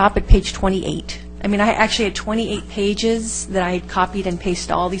had to stop at page 28. I mean, I actually had 28 pages that I had copied and pasted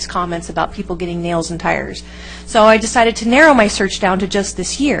all these comments about people getting nails and tires. So I decided to narrow my search down to just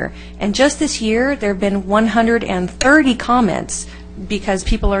this year. And just this year, there have been 130 comments because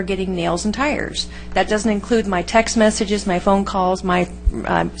people are getting nails and tires. That doesn't include my text messages, my phone calls, my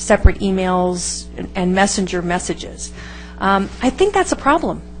separate emails, and messenger messages. I think that's a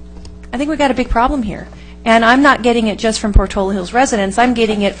problem. I think we've got a big problem here. And I'm not getting it just from Portola Hills residents. I'm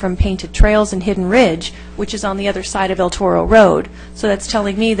getting it from Painted Trails and Hidden Ridge, which is on the other side of El Toro Road. So that's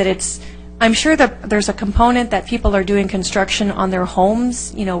telling me that I'm sure that there's a component that people are doing construction on their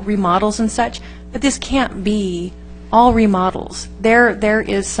homes, remodels and such, but this can't be all remodels. There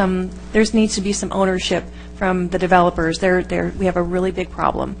needs to be some ownership from the developers. We have a really big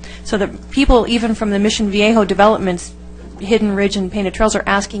problem. So the people, even from the Mission Viejo developments, Hidden Ridge and Painted Trails, are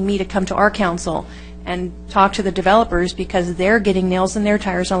asking me to come to our council and talk to the developers because they're getting nails in their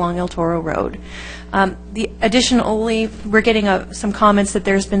tires along El Toro Road. Additionally, we're getting some comments that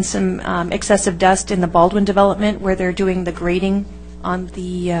there's been some excessive dust in the Baldwin development where they're doing the grading on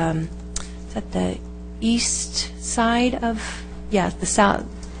the, is that the east side of, the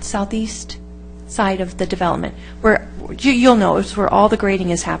southeast side of the development, where you'll know it's where all the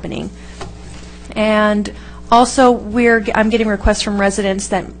grading is happening. And also, I'm getting requests from residents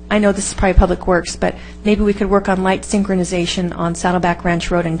that, I know this is probably Public Works, but maybe we could work on light synchronization on Saddleback Ranch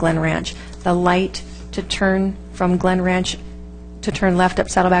Road and Glen Ranch. The light to turn from Glen Ranch to turn left up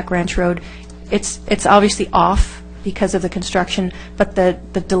Saddleback Ranch Road, it's obviously off because of the construction, but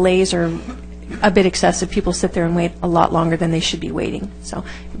the delays are a bit excessive. People sit there and wait a lot longer than they should be waiting. So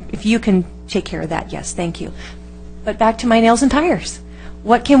if you can take care of that, yes, thank you. But back to my nails and tires.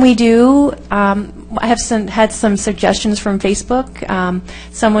 What can we do? I have had some suggestions from Facebook.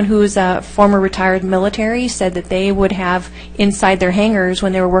 Someone who is a former retired military said that they would have inside their hangars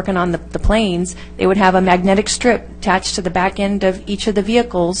when they were working on the planes, they would have a magnetic strip attached to the back end of each of the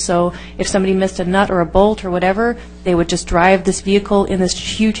vehicles. So if somebody missed a nut or a bolt or whatever, they would just drive this vehicle in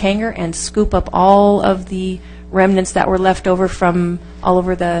this huge hangar and scoop up all of the remnants that were left over from all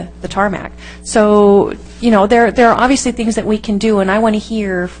over the tarmac. So, there are obviously things that we can do, and I want to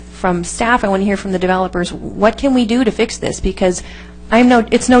hear from staff, I want to hear from the developers, what can we do to fix this? Because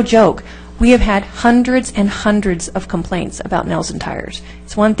it's no joke. We have had hundreds and hundreds of complaints about nails and tires.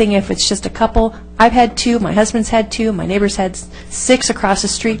 It's one thing if it's just a couple. I've had 2, my husband's had 2, my neighbors had 6 across the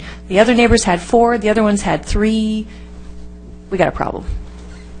street, the other neighbors had 4, the other ones had 3. We got a problem.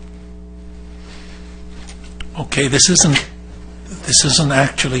 Okay, this isn't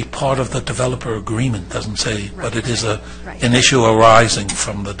actually part of the developer agreement, doesn't say, right. But it is an issue arising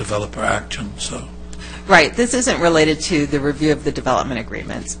from the developer action. So, right. This isn't related to the review of the development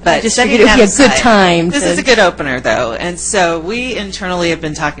agreements, but I just figured it would be a good time. This is a good opener, though, and so we internally have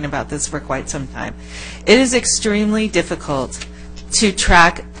been talking about this for quite some time. It is extremely difficult to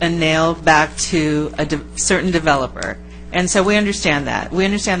track a nail back to a certain developer. And so we understand that. We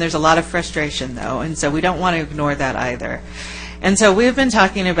understand there's a lot of frustration, though, and so we don't want to ignore that either. And so we've been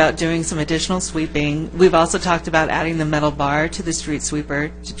talking about doing some additional sweeping. We've also talked about adding the metal bar to the street sweeper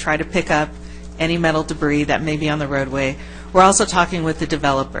to try to pick up any metal debris that may be on the roadway. We're also talking with the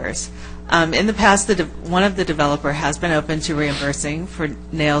developers. In the past, one of the developer has been open to reimbursing for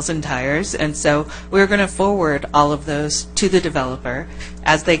nails and tires, and so we're going to forward all of those to the developer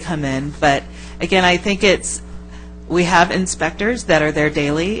as they come in. But again, I think we have inspectors that are there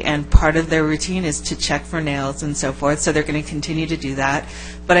daily, and part of their routine is to check for nails and so forth, so they're going to continue to do that.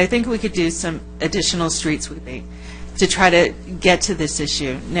 But I think we could do some additional street sweeping to try to get to this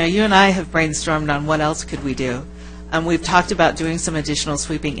issue. Now, you and I have brainstormed on what else could we do. We've talked about doing some additional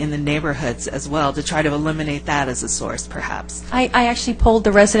sweeping in the neighborhoods as well to try to eliminate that as a source, perhaps. I actually polled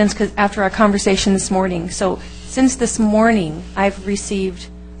the residents after our conversation this morning. So since this morning, I've received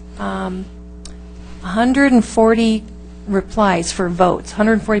 140 replies for votes.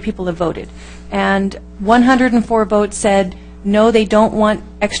 140 people have voted. And 104 votes said, no, they don't want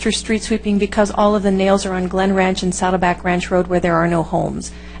extra street sweeping because all of the nails are on Glen Ranch and Saddleback Ranch Road where there are no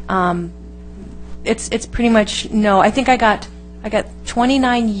homes. It's pretty much no. I think I got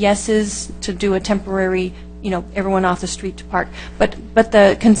 29 yeses to do a temporary, everyone off the street to park. But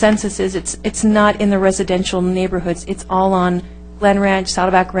the consensus is it's not in the residential neighborhoods. It's all on Glen Ranch,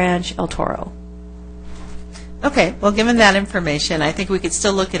 Saddleback Ranch, El Toro. Okay, well, given that information, I think we could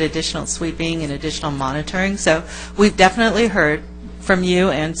still look at additional sweeping and additional monitoring. So we've definitely heard from you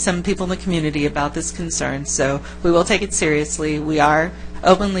and some people in the community about this concern, so we will take it seriously. We are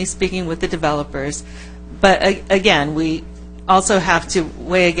openly speaking with the developers, but again, we also have to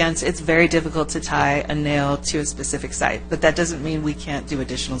weigh against it's very difficult to tie a nail to a specific site, but that doesn't mean we can't do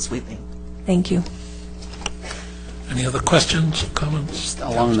additional sweeping. Thank you. Any other questions, comments?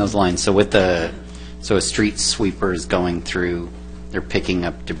 Along those lines, so so a street sweeper is going through, they're picking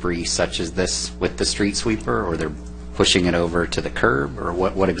up debris such as this with the street sweeper, or they're pushing it over to the curb, or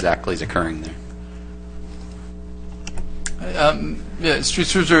what exactly is occurring there? Yeah, street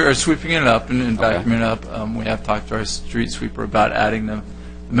sweepers are sweeping it up and vacuuming it up. We have talked to our street sweeper about adding the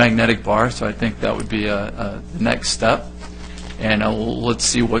magnetic bar, so I think that would be the next step. And let's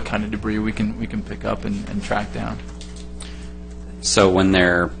see what kind of debris we can pick up and track down. So when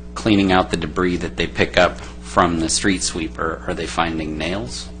they're cleaning out the debris that they pick up from the street sweeper, are they finding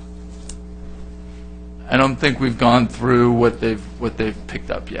nails? I don't think we've gone through what they've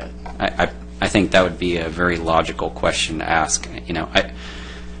picked up yet. I think that would be a very logical question to ask.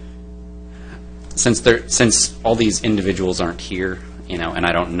 Since all these individuals aren't here, and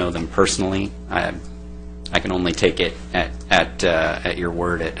I don't know them personally, I can only take it at your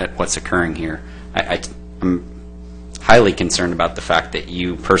word at what's occurring here. I'm highly concerned about the fact that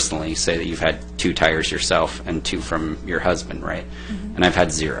you personally say that you've had 2 tires yourself and 2 from your husband, right? Mm-hmm. And I've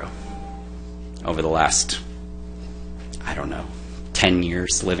had 0 over the last, 10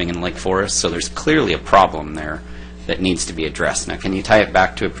 years living in Lake Forest. So there's clearly a problem there that needs to be addressed. Now, can you tie it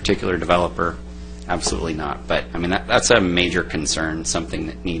back to a particular developer? Absolutely not. But, that's a major concern, something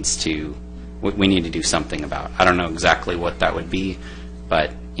that we need to do something about. I don't know exactly what that would be,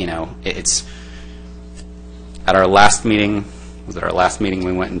 but, it's... At our last meeting,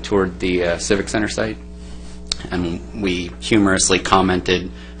 we went and toured the Civic Center site, and we humorously commented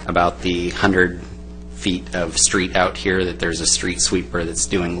about the 100 feet of street out here that there's a street sweeper that's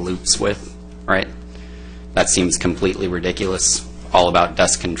doing loops with, right? That seems completely ridiculous, all about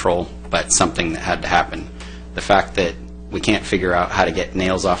dust control, but something that had to happen. The fact that we can't figure out how to get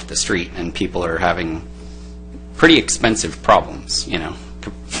nails off the street and people are having pretty expensive problems,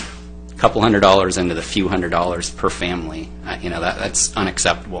 couple $100 into the few $100s per family, that's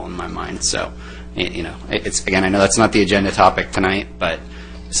unacceptable in my mind. So, it's again, I know that's not the agenda topic tonight, but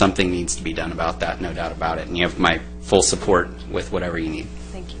something needs to be done about that, no doubt about it. And you have my full support with whatever you need.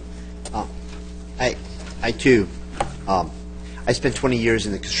 Thank you. I too, I spent 20 years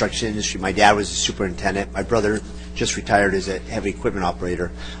in the construction industry. My dad was a superintendent. My brother just retired as a heavy equipment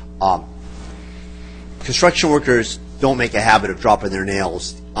operator. Construction workers don't make a habit of dropping their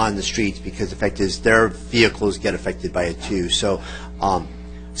nails on the streets because the fact is their vehicles get affected by it too. So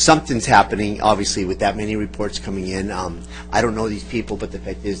something's happening, obviously, with that many reports coming in. I don't know these people, but the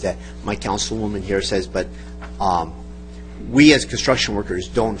fact is that my councilwoman here says, but we as construction workers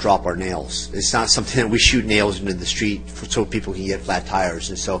don't drop our nails. It's not something that we shoot nails into the street so people can get flat tires.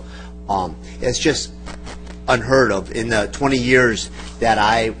 And so it's just unheard of. In the 20 years that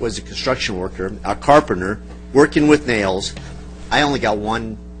I was a construction worker, a carpenter, working with nails, I only got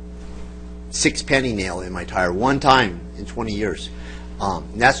 1 6-penny nail in my tire one time in 20 years.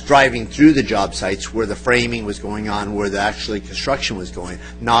 And that's driving through the job sites where the framing was going on, where the actually construction was going,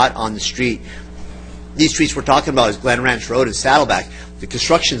 not on the street. These streets we're talking about is Glen Ranch Road and Saddleback. The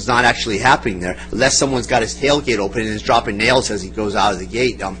construction's not actually happening there unless someone's got his tailgate open and is dropping nails as he goes out of the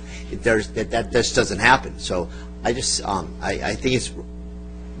gate. That just doesn't happen. So I just I think it's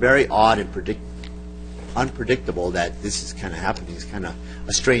very odd and unpredictable that this is kind of happening. It's kind of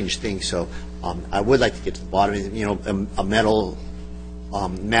a strange thing. So I would like to get to the bottom of it. You know, a metal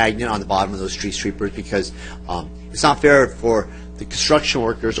magnet on the bottom of those street sweepers, because it's not fair for the construction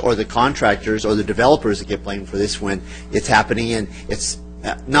workers or the contractors or the developers that get blamed for this when it's happening, and it's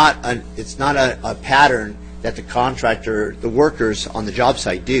not a pattern that the contractor, the workers on the job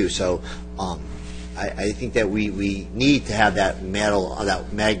site do. So I think that we need to have that metal,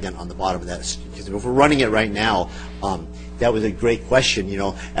 that magnet on the bottom of that, because if we're running it right now, that was a great question. You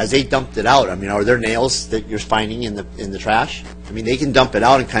know, as they dumped it out, I mean, are there nails that you're finding in the trash? I mean, they can dump it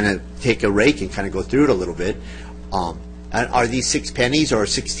out and kind of take a rake and kind of go through it a little bit. And are these 6 pennies or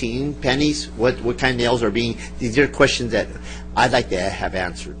 16 pennies? What kind of nails are being? These are questions that I'd like to have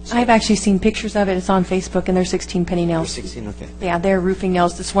answered. So. I've actually seen pictures of it. It's on Facebook, and they're 16 penny nails. They're 16, okay. Yeah, they're roofing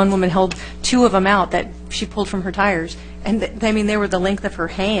nails. This one woman held 2 of them out that she pulled from her tires, and I mean, they were the length of her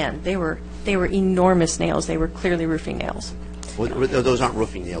hand. They were enormous nails. They were clearly roofing nails. Well, those aren't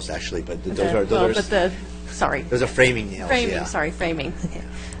roofing nails, actually, but those are. Those are framing nails. Framing. Yeah. Sorry, framing.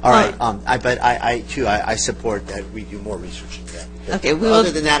 All right. I support that we do more research into that. Okay.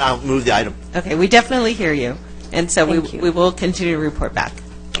 Other than that, I'll move the item. Okay. We definitely hear you, and so we will continue to report back.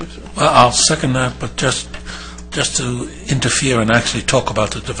 Thank you. Well, I'll second that, but just to interfere and actually talk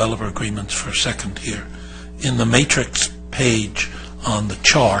about the developer agreements for a second here. In the matrix page on the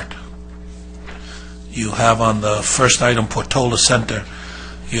chart, you have on the first item, Portola Center,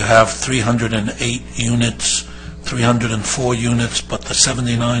 you have 308 units, 304 units, but the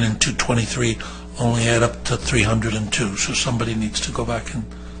 79 and 223 only add up to 302. So somebody needs to go back and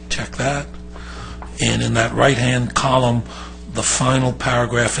check that. And in that right-hand column, the final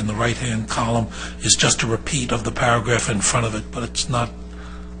paragraph in the right-hand column is just a repeat of the paragraph in front of it, but it's not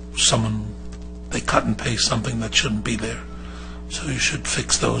they cut and paste something that shouldn't be there. So you should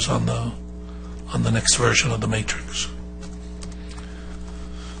fix those on the next version of the matrix.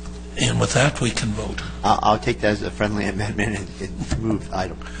 And with that, we can vote. I'll take that as a friendly amendment and move the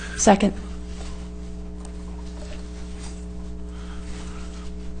item. Second.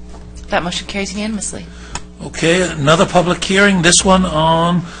 That motion carries unanimously. Okay, another public hearing, this one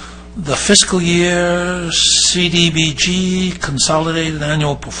on the fiscal year CDBG Consolidated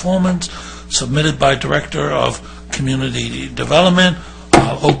Annual Performance, submitted by Director of Community Development.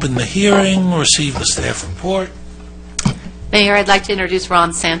 I'll open the hearing, receive the staff report. Mayor, I'd like to introduce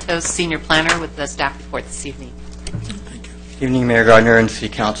Ron Santos, Senior Planner, with the staff report this evening. Good evening, Mayor Gardner and City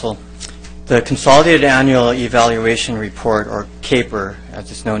Council. The Consolidated Annual Evaluation Report, or CAPER,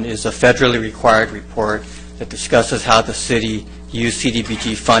 as it's known, is a federally required report that discusses how the city used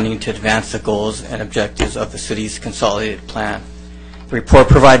CDBG funding to advance the goals and objectives of the city's consolidated plan. The report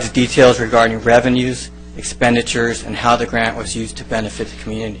provides details regarding revenues, expenditures, and how the grant was used to benefit the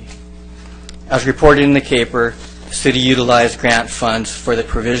community. As reported in the CAPER, the city utilized grant funds for the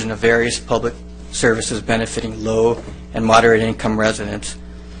provision of various public services benefiting low and moderate income residents,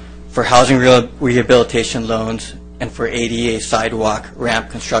 for housing rehabilitation loans, and for ADA sidewalk ramp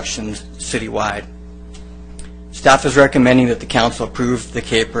constructions citywide. Staff is recommending that the council approve the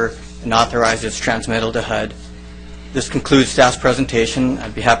CAPER and authorize its transmittal to HUD. This concludes staff's presentation.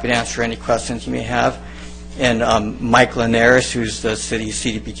 I'd be happy to answer any questions you may have. And Mike Linares, who's the city's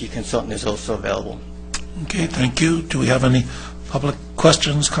CDBG consultant, is also available. Okay, thank you. Do we have any public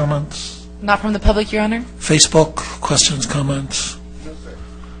questions, comments? Not from the public, Your Honor. Facebook, questions, comments? No, sir.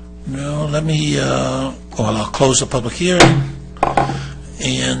 No, let me, I'll close the public hearing.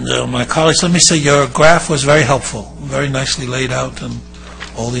 And my colleagues, let me say your graph was very helpful, very nicely laid out, and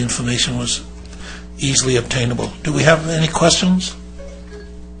all the information was easily obtainable. Do we have any questions?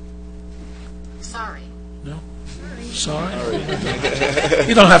 Sorry. No? Sorry?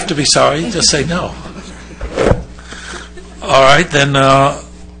 You don't have to be sorry, just say no. All right, then,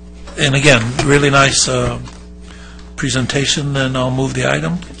 and again, really nice presentation, then I'll move the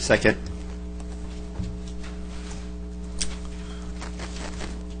item. Second.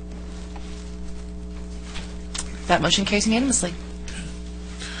 That motion carries unanimously.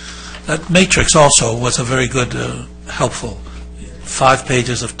 That matrix also was a very good, helpful, 5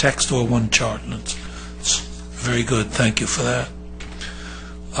 pages of text or 1 chart, and it's very good. Thank you for that.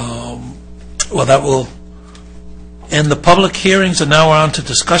 Well, that will end the public hearings, and now we're on to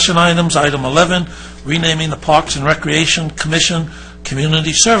discussion items. Item 11, renaming the Parks and Recreation Commission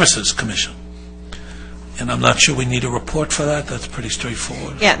Community Services Commission. And I'm not sure we need a report for that. That's pretty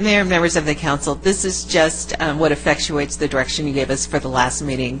straightforward. Yeah, Mayor and members of the council, this is just what effectuates the direction you gave us for the last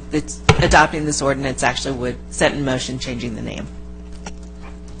meeting. It's adopting this ordinance actually would set in motion changing the name.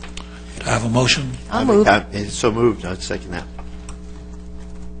 Do I have a motion? I'll move. It's so moved. I'll second that.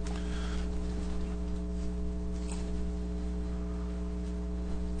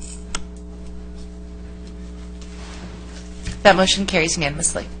 That motion carries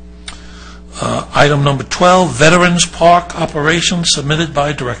unanimously. Item number 12, Veterans Park Operations, submitted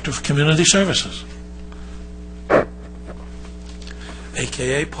by Director of Community Services,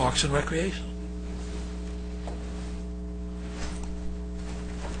 a.k.a. Parks and Recreation.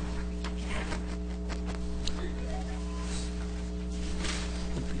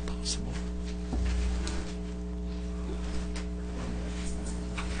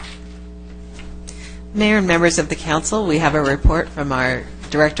 Mayor and members of the council, we have a report from our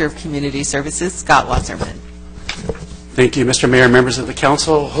Director of Community Services, Scott Wasserman. Thank you, Mr. Mayor, members of the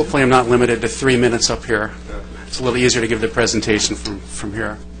council. Hopefully I'm not limited to 3 minutes up here. It's a little easier to give the presentation from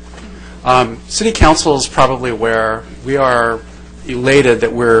here. City Council is probably aware we are elated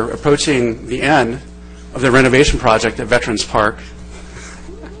that we're approaching the end of the renovation project at Veterans Park.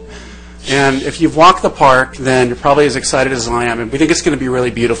 And if you've walked the park, then you're probably as excited as I am. And we think it's going to be really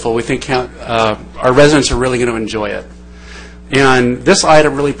beautiful. We think our residents are really going to enjoy it. And this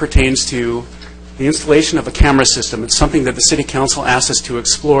item really pertains to the installation of a camera system. It's something that the City Council asked us to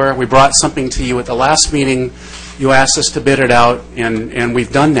explore. We brought something to you at the last meeting. You asked us to bid it out, and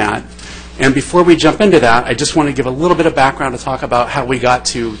we've done that. And before we jump into that, I just want to give a little bit of background to talk about how we got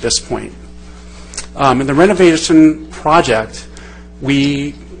to this point. In the renovation project,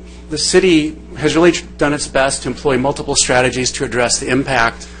 the city has really done its best to employ multiple strategies to address the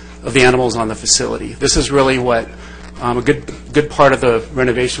impact of the animals on the facility. This is really what a good part of the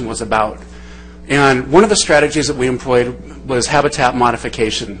renovation was about. And one of the strategies that we employed was habitat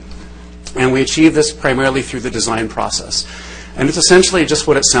modification. And we achieved this primarily through the design process. And it's essentially just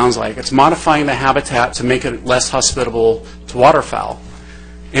what it sounds like. It's modifying the habitat to make it less hospitable to waterfowl.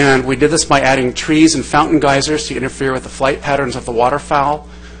 And we did this by adding trees and fountain geysers to interfere with the flight patterns of the waterfowl,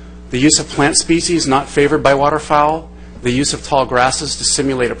 the use of plant species not favored by waterfowl, the use of tall grasses to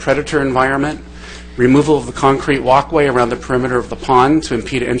simulate a predator environment, removal of the concrete walkway around the perimeter of the pond to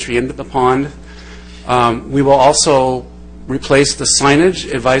impede entry into the pond. We will also replace the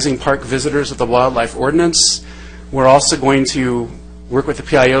signage advising park visitors of the wildlife ordinance. We're also going to work with the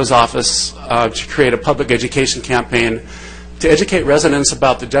PIO's office to create a public education campaign to educate residents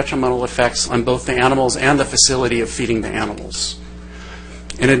about the detrimental effects on both the animals and the facility of feeding the animals.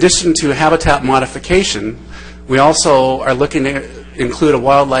 In addition to habitat modification, we also are looking to include a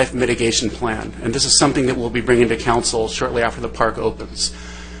wildlife mitigation plan, and this is something that we'll be bringing to council shortly after the park opens.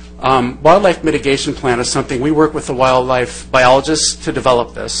 Wildlife mitigation plan is something we work with the wildlife biologists to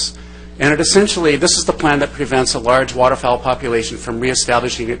develop this, and this is the plan that prevents a large waterfowl population from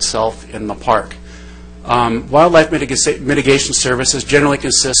reestablishing itself in the park. Wildlife mitigation services generally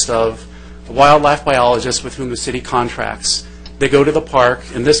consist of a wildlife biologist with whom the city contracts. They go to the park.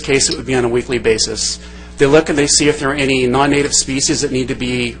 In this case, it would be on a weekly basis. They look and they see if there are any non-native species that need to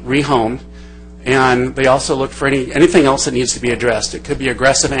be rehomed, and they also look for anything else that needs to be addressed. It could be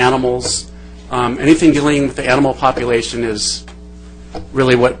aggressive animals. Anything dealing with the animal population is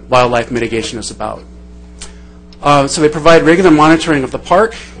really what wildlife mitigation is about. So they provide regular monitoring of the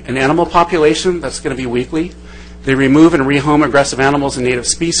park and animal population. That's going to be weekly. They remove and rehome aggressive animals and native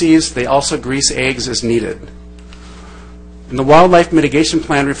species. They also grease eggs as needed. And the wildlife mitigation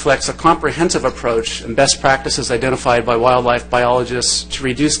plan reflects a comprehensive approach and best practices identified by wildlife biologists to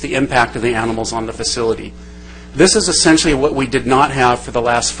reduce the impact of the animals on the facility. This is essentially what we did not have for the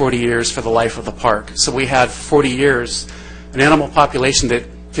last 40 years for the life of the park. So we had 40 years an animal population that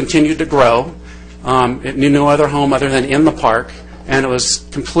continued to grow. It knew no other home other than in the park, and it was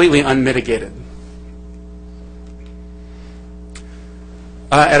completely unmitigated.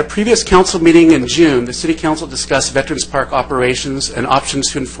 At a previous council meeting in June, the City Council discussed Veterans Park operations and options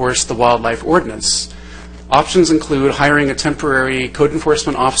to enforce the wildlife ordinance. Options include hiring a temporary code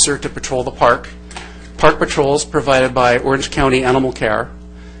enforcement officer to patrol the park patrols provided by Orange County Animal Care,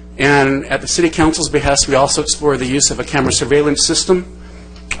 and at the City Council's behest, we also explore the use of a camera surveillance system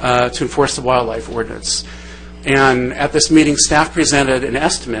to enforce the wildlife ordinance. And at this meeting, staff presented an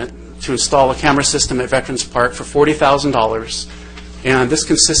estimate to install a camera system at Veterans Park for $40,000. And this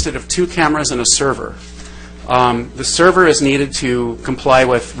consisted of 2 cameras and a server. The server is needed to comply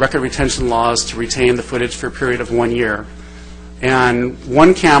with record retention laws to retain the footage for a period of 1 year. And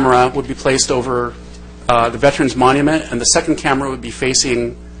 1 camera would be placed over the Veterans Monument, and the second camera would be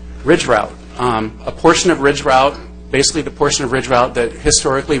facing Ridge Route, a portion of Ridge Route, basically the portion of Ridge Route that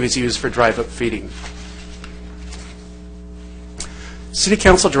historically was used for drive-up feeding. City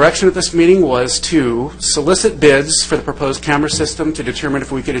Council direction at this meeting was to solicit bids for the proposed camera system to determine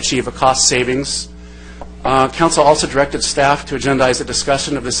if we could achieve a cost savings. Council also directed staff to agendize a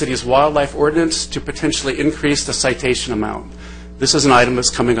discussion of the city's wildlife ordinance to potentially increase the citation amount. This is an item that's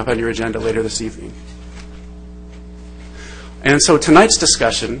coming up on your agenda later this evening. And so tonight's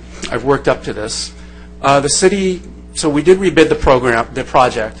discussion, I've worked up to this. So we did rebid the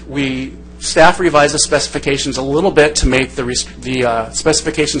project. Staff revised the specifications a little bit to make the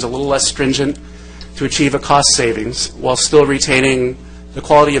specifications a little less stringent to achieve a cost savings while still retaining the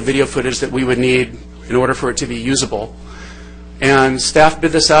quality of video footage that we would need in order for it to be usable. And staff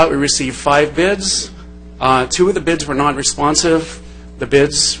bid this out. We received 5 bids. 2 of the bids were non-responsive. The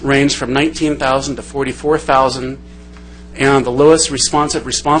bids range from $19,000 to $44,000, and the lowest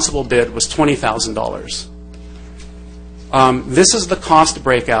responsible bid was $20,000. This is the cost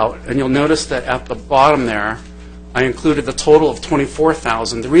breakout, and you'll notice that at the bottom there, I included the total of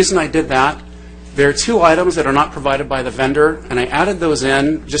 $24,000. The reason I did that, there are two items that are not provided by the vendor, and I added those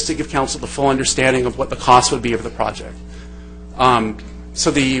in just to give council the full understanding of what the cost would be of the project. So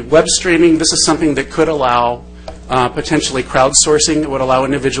the web streaming, this is something that could allow potentially crowdsourcing. It would allow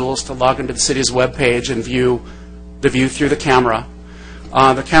individuals to log into the city's web page and view the view through the camera.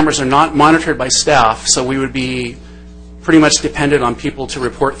 The cameras are not monitored by staff, so we would be pretty much dependent on people to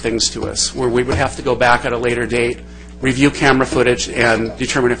report things to us, where we would have to go back at a later date, review camera footage, and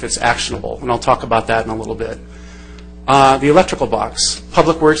determine if it's actionable. And I'll talk about that in a little bit. The electrical box.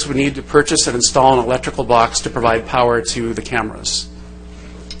 Public Works would need to purchase and install an electrical box to provide power to the cameras.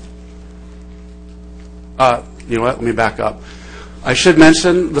 You know what? Let me back up. I should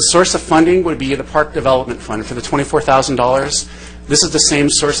mention the source of funding would be the Park Development Fund for the $24,000. This is the same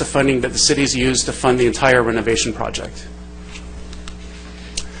source of funding that the cities use to fund the entire renovation project.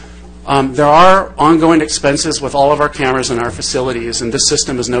 There are ongoing expenses with all of our cameras in our facilities, and this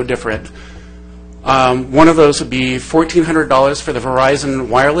system is no different. One of those would be $1,400 for the Verizon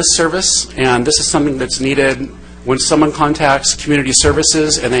wireless service, and this is something that's needed when someone contacts community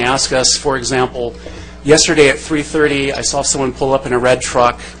services and they ask us, for example, yesterday at 3:30, I saw someone pull up in a red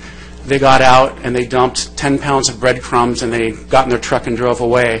truck. They got out and they dumped 10 pounds of breadcrumbs and they got in their truck and drove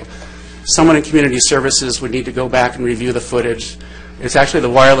away. Someone in community services would need to go back and review the footage. It's actually the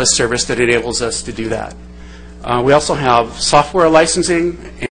wireless service that enables us to do that. We also have software licensing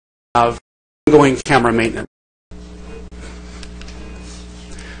and have ongoing camera maintenance.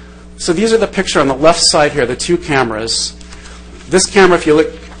 So these are the picture on the left side here, the two cameras. This camera, if you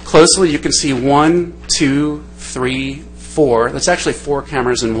look closely, you can see 1, 2, 3, 4. That's actually 4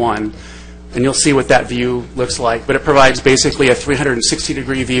 cameras in one. And you'll see what that view looks like. But it provides basically a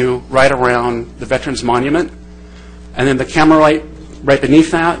 360-degree view right around the Veterans Monument. And then the camera right beneath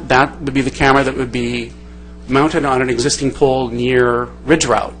that, that would be the camera that would be mounted on an existing pole near Ridge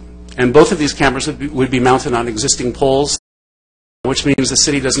Route. And both of these cameras would be mounted on existing poles, which means the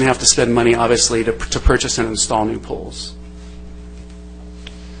city doesn't have to spend money, obviously, to purchase and install new poles.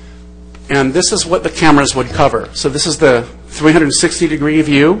 And this is what the cameras would cover. So this is the 360-degree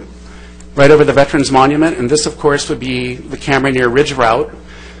view right over the Veterans Monument. And this, of course, would be the camera near Ridge Route.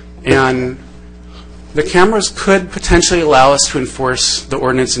 And the cameras could potentially allow us to enforce the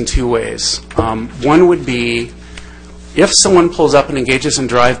ordinance in two ways. One would be if someone pulls up and engages in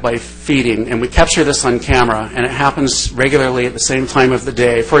drive-by feeding, and we capture this on camera, and it happens regularly at the same time of the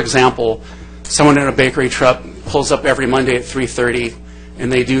day. For example, someone in a bakery truck pulls up every Monday at 3:30, and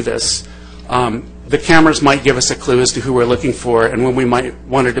they do this. The cameras might give us a clue as to who we're looking for and when we might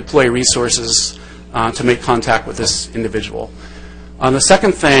want to deploy resources to make contact with this individual. The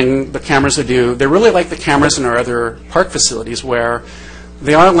second thing the cameras would do, they're really like the cameras in our other park facilities, where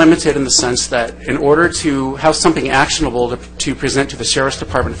they are limited in the sense that in order to have something actionable to present to the Sheriff's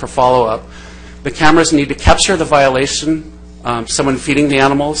Department for follow-up, the cameras need to capture the violation, someone feeding the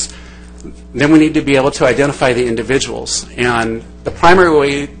animals. Then we need to be able to identify the individuals. And the primary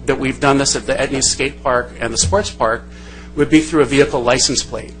way that we've done this at the Etnies Skate Park and the Sports Park would be through a vehicle license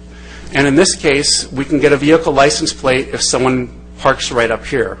plate. And in this case, we can get a vehicle license plate if someone parks right up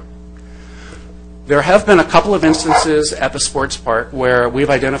here. There have been a couple of instances at the sports park where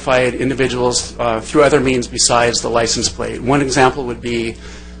we've identified individuals through other means besides the license plate. One example would be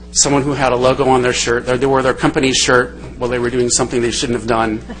someone who had a logo on their shirt. They wore their company's shirt while they were doing something they shouldn't have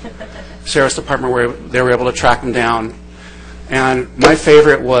done. Sheriff's Department, they were able to track them down. And my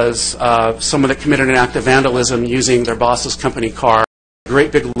favorite was someone that committed an act of vandalism using their boss's company car, a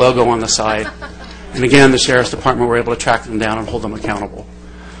great big logo on the side. And again, the Sheriff's Department were able to track them down and hold them accountable.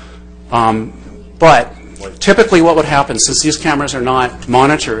 But typically what would happen, since these cameras are not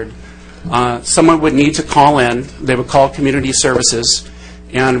monitored, someone would need to call in. They would call community services,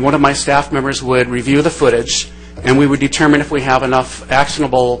 and one of my staff members would review the footage, and we would determine if we have enough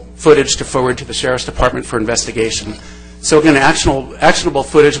actionable footage to forward to the Sheriff's Department for investigation. So again, actionable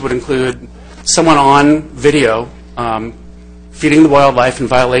footage would include someone on video feeding the wildlife in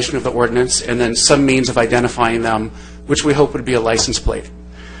violation of the ordinance, and then some means of identifying them, which we hope would be a license plate.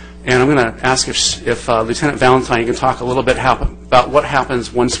 And I'm going to ask if Lieutenant Valentine can talk a little bit about what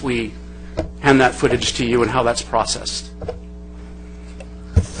happens once we hand that footage to you and how that's processed.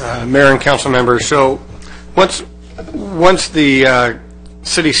 Mayor and council members, so once the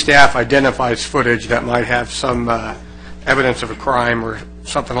city staff identifies footage that might have some evidence of a crime or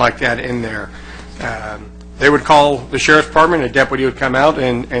something like that in there, They would call the sheriff's department, a deputy would come out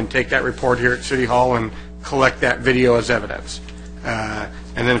and take that report here at City Hall and collect that video as evidence.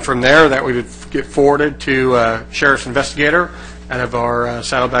 And then from there, that would get forwarded to a sheriff's investigator out of our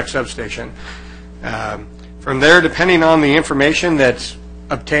Saddleback substation. From there, depending on the information that's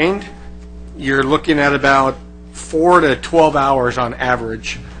obtained, you're looking at about 4 to 12 hours on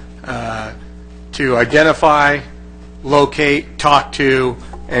average to identify, locate, talk to,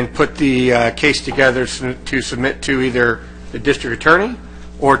 and put the case together to submit to either the district attorney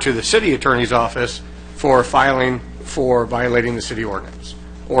or to the city attorney's office for filing for violating the city ordinance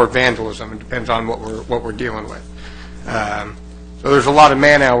or vandalism. It depends on what we're dealing with. So there's a lot of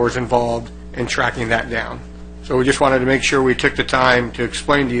man hours involved in tracking that down. So we just wanted to make sure we took the time to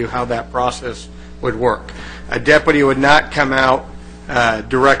explain to you how that process would work. A deputy would not come out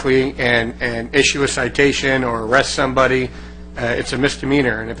directly and issue a citation or arrest somebody. It's a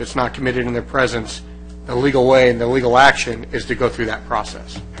misdemeanor, and if it's not committed in their presence, the legal way and the legal action is to go through that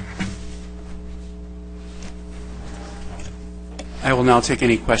process. I will now take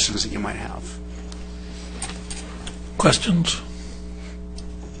any questions that you might have. Questions?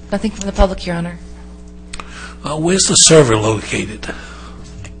 Nothing from the public, Your Honor. Where's the server located?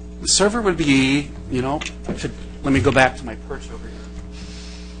 The server would be, let me go back to my perch over here.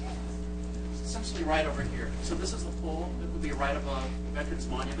 It's essentially right over here. So this is the pole that would be right above the Veterans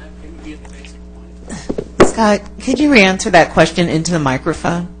Monument. It would be at the base of the monument. Scott, could you re-answer that question into the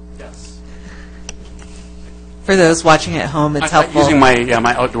microphone? Yes. For those watching at home, it's helpful. Using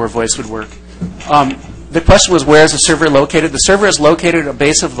my outdoor voice would work. The question was, where is the server located? The server is located at the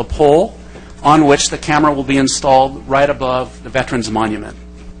base of the pole on which the camera will be installed right above the Veterans Monument.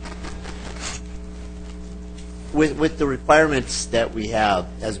 With the requirements that we have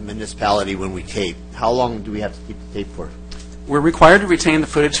as a municipality when we tape, how long do we have to keep the tape for? We're required to retain the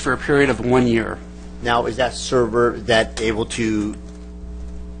footage for a period of 1 year. Now, is that server able to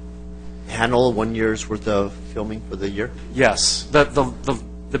handle 1 year's worth of filming for the year? Yes.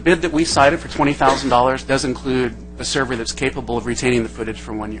 The bid that we cited for $20,000 does include a server that's capable of retaining the footage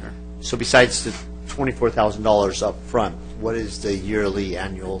for 1 year. So besides the $24,000 up front, what is the yearly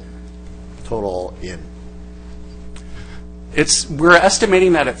annual total in? We're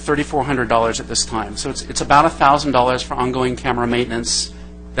estimating that at $3,400 at this time. So it's about $1,000 for ongoing camera maintenance.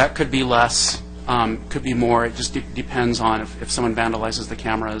 That could be less, could be more. It just depends on if someone vandalizes the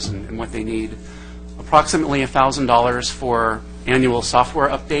cameras and what they need. Approximately $1,000 for annual software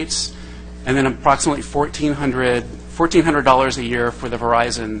updates, and then approximately $1,400 a year for the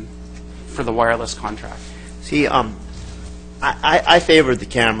Verizon, for the wireless contract. See, I favor the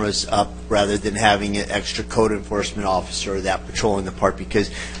cameras up rather than having an extra code enforcement officer that patrolling the park, because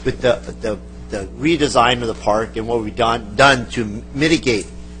with the redesign of the park and what we've done to mitigate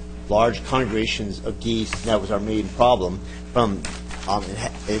large congregations of geese, that was our main problem, from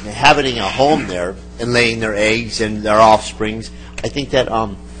inhabiting a home there and laying their eggs and their offsprings. I think that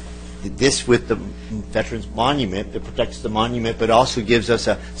this with the Veterans Monument, it protects the monument, but also gives us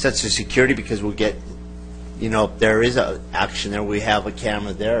a sense of security, because we'll get, there is an action there. We have a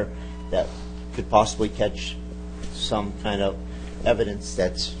camera there that could possibly catch some kind of evidence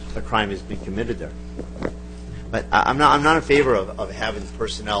that a crime has been committed there. But I'm not in favor of having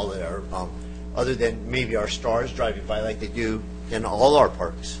personnel that are other than maybe our stars driving by like they do in all our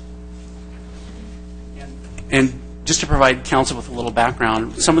parks. And just to provide council with a little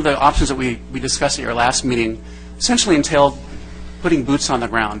background, some of the options that we discussed at your last meeting essentially entailed putting boots on the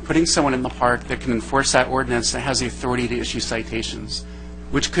ground, putting someone in the park that can enforce that ordinance, that has the authority to issue citations,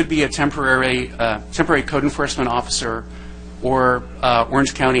 which could be a temporary code enforcement officer or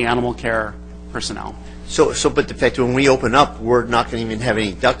Orange County Animal Care personnel. But the fact when we open up, we're not going to even have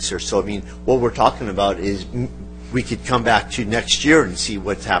any ducks here. So, I mean, what we're talking about is we could come back to next year and see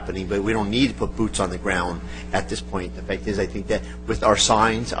what's happening, but we don't need to put boots on the ground at this point. The fact is, I think that with our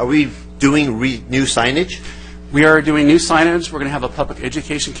signs, are we doing new signage? We are doing new signage. We're going to have a public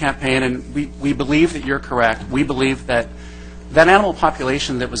education campaign, and we believe that you're correct. We believe that animal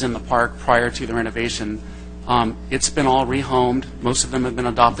population that was in the park prior to the renovation, it's been all rehomed. Most of them have been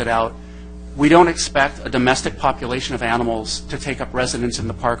adopted out. We don't expect a domestic population of animals to take up residence in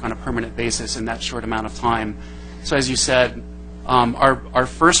the park on a permanent basis in that short amount of time. So as you said, our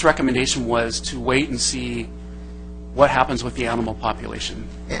first recommendation was to wait and see what happens with the animal population.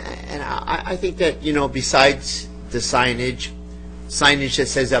 And I think that, besides the signage that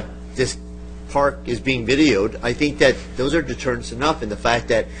says that this park is being videoed, I think that those are deterrents enough in the fact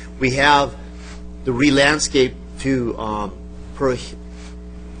that we have the re-landscape to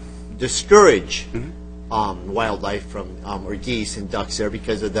discourage wildlife from or geese and ducks there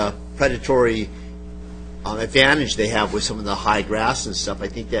because of the predatory advantage they have with some of the high grass and stuff. I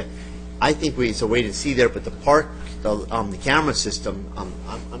think it's a wait and see there, but the park, the camera system,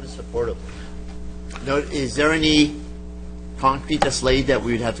 I'm in support of. No, is there any concrete that's laid that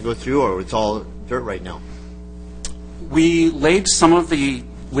we would have to go through, or it's all dirt right now? We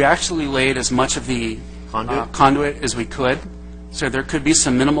actually laid as much of the conduit as we could. So there could be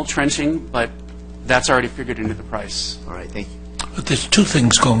some minimal trenching, but that's already figured into the price. All right, thank you. But there's two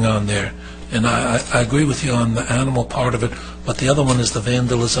things going on there, and I agree with you on the animal part of it, but the other one is the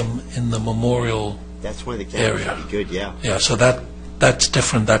vandalism in the memorial That's why the cameras area. would be good, yeah. Yeah, so that's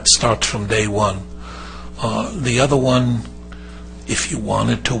different. That starts from day one. The other one, if you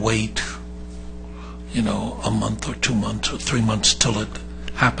wanted to wait, a month or 2 months or 3 months till it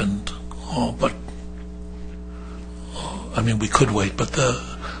happened, we could wait, but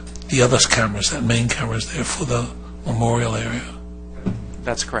the other cameras, that main camera is there for the memorial area.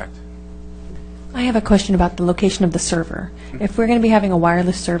 That's correct. I have a question about the location of the server. If we're going to be having a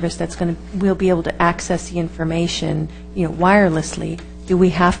wireless service we'll be able to access the information, wirelessly, do we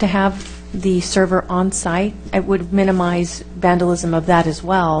have to have the server on site? It would minimize vandalism of that as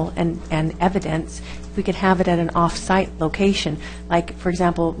well and evidence. If we could have it at an off-site location, like, for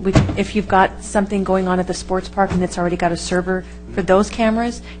example, if you've got something going on at the sports park and it's already got a server for those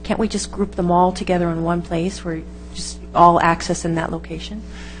cameras, can't we just group them all together in one place where just all access in that location?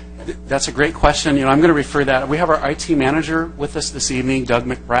 That's a great question. I'm going to refer that. We have our IT manager with us this evening, Doug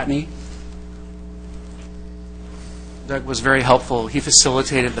McBratney. Doug was very helpful. He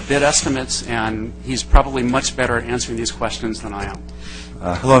facilitated the bid estimates, and he's probably much better at answering these questions than I am.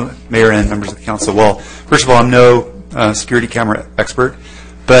 Hello, Mayor and members of the council. Well, first of all, I'm no security camera expert,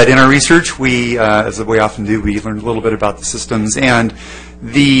 but in our research, we, as we often do, we learned a little bit about the systems, and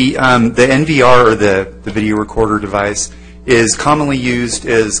the NVR, or the video recorder device, is commonly used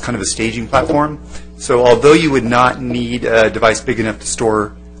as kind of a staging platform. So although you would not need a device big enough to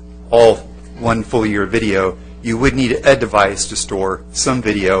store all one full year video, you would need a device to store some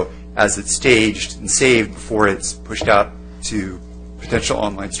video as it's staged and saved before it's pushed out to potential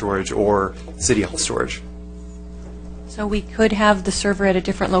online storage or City Hall storage. So we could have the server at a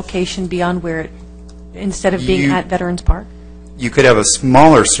different location beyond instead of being at Veterans Park? You could have a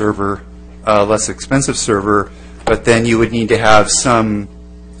smaller server, less expensive server, but then you would need to have some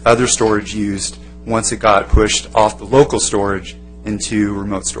other storage used once it got pushed off the local storage into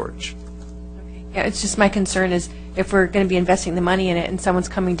remote storage. Yeah, it's just my concern is if we're going to be investing the money in it and someone's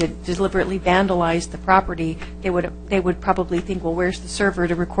coming to deliberately vandalize the property, they would probably think, well, where's the server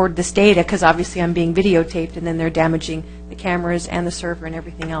to record this data? Because obviously I'm being videotaped, and then they're damaging the cameras and the server and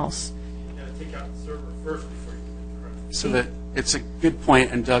everything else. You got to take out the server first before you can correct it. So it's a good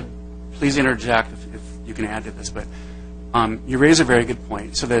point, and Doug, please interject if you can add to this, but you raise a very good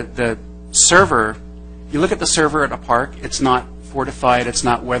point. So the server, you look at the server at a park, it's not fortified, it's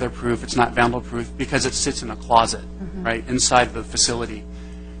not weatherproof, it's not vandal-proof because it sits in a closet, right, inside the facility.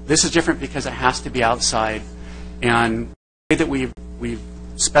 This is different because it has to be outside, and the way that we've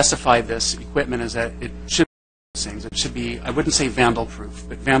specified this equipment is that it should be things. It should be, I wouldn't say vandal-proof,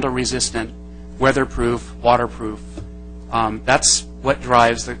 but vandal-resistant, weatherproof, waterproof. That's what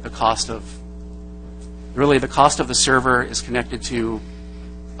drives the cost of, really the cost of the server is connected to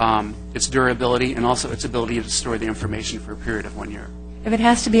its durability and also its ability to store the information for a period of 1 year. If it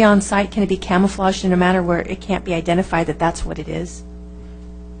has to be on site, can it be camouflaged in a manner where it can't be identified that that's what it is?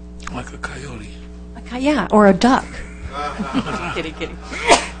 Like a coyote. Yeah, or a duck. Kidding.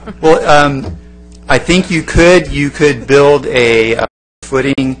 Well, I think you could build a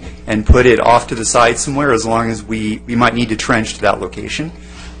footing and put it off to the side somewhere, as long as we might need to trench to that location.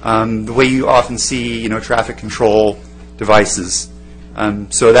 The way you often see, traffic control devices.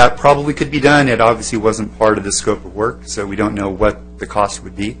 So that probably could be done. It obviously wasn't part of the scope of work, so we don't know what the cost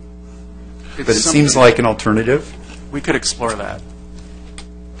would be. But it seems like an alternative. We could explore that.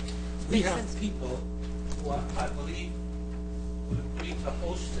 We have people who I believe would agree to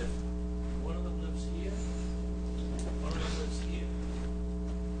host it. One of them lives here. One of them lives here.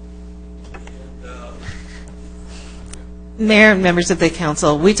 And, Mayor and members of the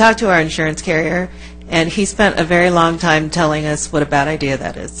council, we talked to our insurance carrier, and he spent a very long time telling us what a bad idea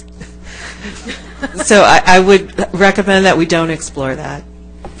that is. So I would recommend that we don't explore that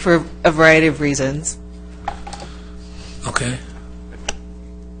for a variety of reasons. Okay.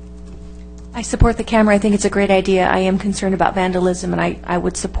 I support the camera. I think it's a great idea. I am concerned about vandalism, and I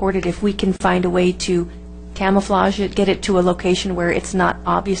would support it if we can find a way to camouflage it, get it to a location where it's not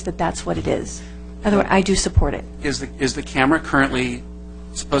obvious that that's what it is. Otherwise, I do support it. Is the camera currently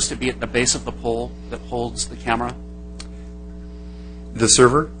supposed to be at the base of the pole that holds the camera? The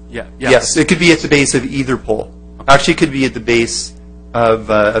server? Yeah. Yes, it could be at the base of either pole. Actually, it could be at the base of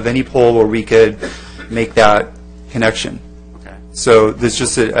any pole where we could make that connection. Okay. So there's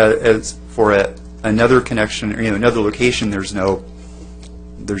just as for another connection, or, another location. There's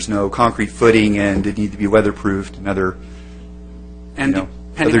no concrete footing, and it need to be weatherproofed and other depending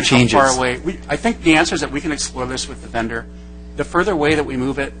other on changes. how far away. I think the answer is that we can explore this with the vendor. The further away that we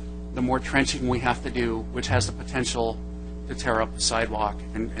move it, the more trenching we have to do, which has the potential to tear up the sidewalk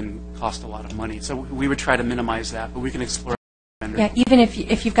and cost a lot of money. So we would try to minimize that, but we can explore. Yeah, even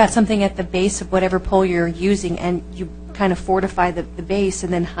if you've got something at the base of whatever pole you're using and you kind of fortify the base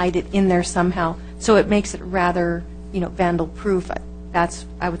and then hide it in there somehow, so it makes it rather, vandal-proof,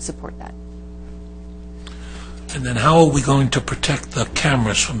 I would support that. And then how are we going to protect the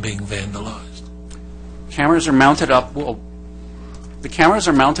cameras from being vandalized? Cameras are mounted up, the cameras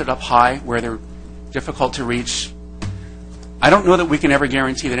are mounted up high where they're difficult to reach. I don't know that we can ever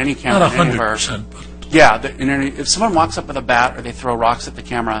guarantee that any camera... Not 100%, but... Yeah, if someone walks up with a bat or they throw rocks at the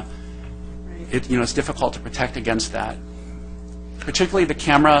camera, it's difficult to protect against that. Particularly the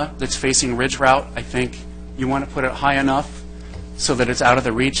camera that's facing Ridge Route, I think you want to put it high enough so that it's out of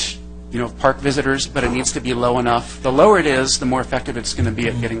the reach, of park visitors, but it needs to be low enough. The lower it is, the more effective it's going to be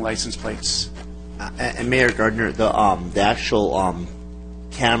at getting license plates. And Mayor Gardner, the actual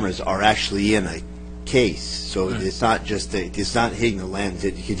cameras are actually in a case, so it's not just it's not hitting the lens.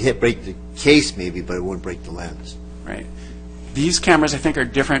 It could break the case maybe, but it wouldn't break the lens. Right. These cameras, I think, are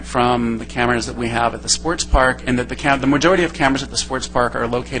different from the cameras that we have at the sports park, and that the majority of cameras at the sports park are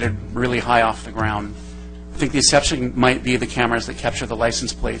located really high off the ground. I think the exception might be the cameras that capture the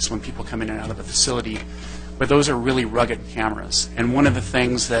license plates when people come in and out of the facility, but those are really rugged cameras. And one of the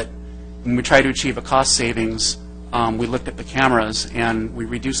things that, when we try to achieve a cost savings, we looked at the cameras and we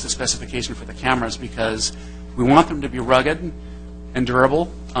reduced the specification for the cameras because we want them to be rugged and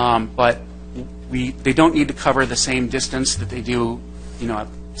durable, but they don't need to cover the same distance that they do, at,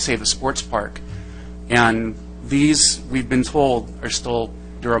 say, the sports park. And these, we've been told, are still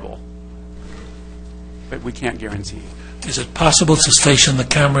durable, but we can't guarantee. Is it possible to station the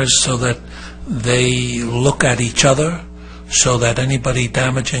cameras so that they look at each other, so that anybody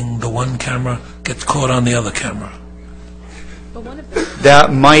damaging the one camera gets caught on the other camera?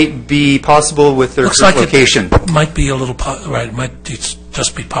 That might be possible with their location. It might be a little, right, it might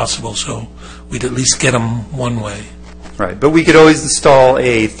just be possible, so we'd at least get them one way. Right, but we could always install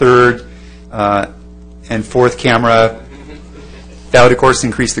a third and fourth camera. That would, of course,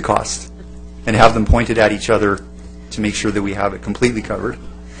 increase the cost, and have them pointed at each other to make sure that we have it completely covered.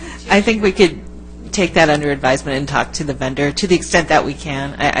 I think we could take that under advisement and talk to the vendor to the extent that we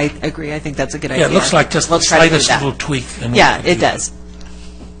can. I agree. I think that's a good idea. Yeah, it looks like just the slightest little tweak. Yeah, it does.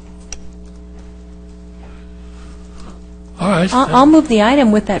 All right. I'll move the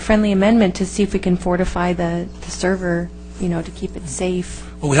item with that friendly amendment to see if we can fortify the server, to keep it safe.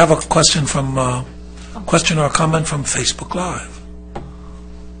 Well, we have a question question or comment from Facebook Live.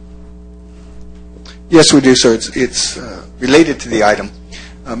 Yes, we do, sir. It's related to the item.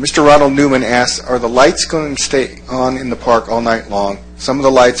 Mr. Ronald Newman asks, are the lights going to stay on in the park all night long? Some of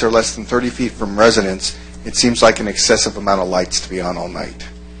the lights are less than 30 feet from residents. It seems like an excessive amount of lights to be on all night.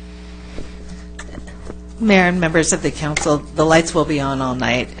 Mayor and members of the council, the lights will be on all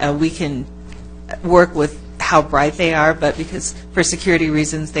night. We can work with how bright they are, but because for security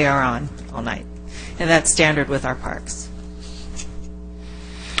reasons, they are on all night. And that's standard with our parks.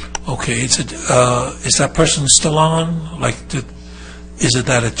 Okay, is that person still on? Is it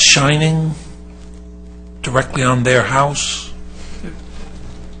that it's shining directly on their house?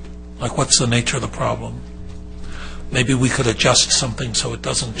 What's the nature of the problem? Maybe we could adjust something so it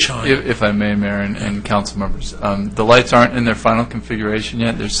doesn't shine. If I may, Mayor and council members, the lights aren't in their final configuration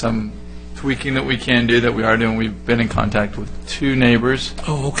yet. There's some tweaking that we can do that we are doing. We've been in contact with 2 neighbors.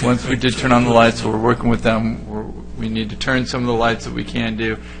 Oh, okay. Once we did turn on the lights, so we're working with them. We need to turn some of the lights that we can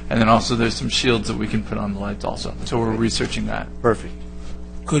do, and then also there's some shields that we can put on the lights also. So we're researching that. Perfect.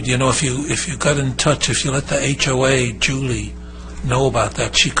 Good. If you got in touch, if you let the HOA, Julie, know about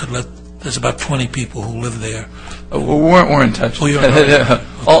that, she could let. There's about 20 people who live there. We're in touch. Oh, you're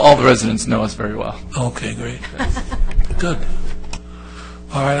all the residents know us very well. Okay, great. Good.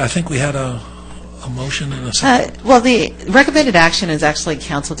 All right, I think we had a motion and a second. Well, the recommended action is actually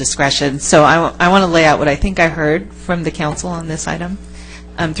council discretion, so I want to lay out what I think I heard from the council on this item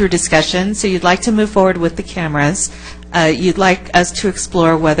through discussion. So you'd like to move forward with the cameras. You'd like us to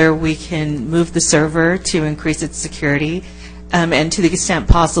explore whether we can move the server to increase its security, and to the extent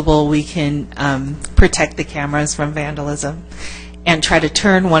possible, we can protect the cameras from vandalism and try to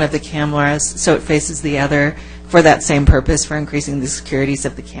turn one of the cameras so it faces the other for that same purpose, for increasing the securities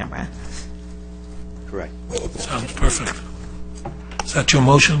of the camera. Correct. Sounds perfect. Is that your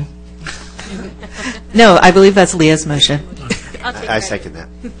motion? No, I believe that's Leah's motion. I second that.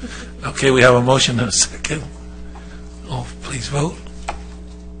 Okay, we have a motion and a second. Oh, please vote.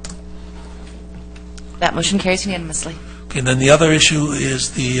 That motion carries unanimously. Okay, and then the other issue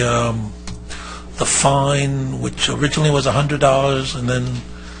is the fine, which originally was $100, and then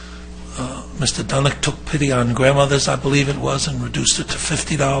Mr. Dunnick took pity on grandmothers, I believe it was, and reduced it to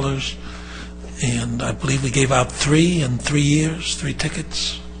 $50. And I believe we gave out 3 in 3 years, 3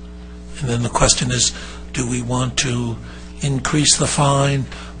 tickets. And then the question is, do we want to increase the fine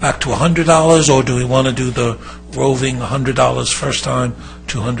back to $100, or do we want to do the roving $100 first time,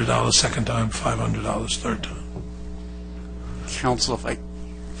 $200 second time, $500 third time? Council,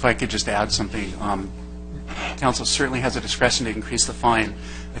 if I could just add something, council certainly has a discretion to increase the fine.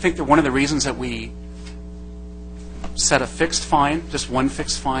 I think that one of the reasons that we set a fixed fine, just one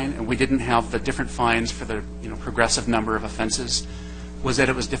fixed fine, and we didn't have the different fines for the progressive number of offenses, was that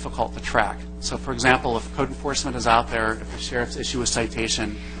it was difficult to track. So, for example, if code enforcement is out there, if the sheriff's issue a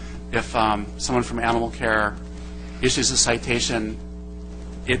citation, if someone from animal care issues a citation,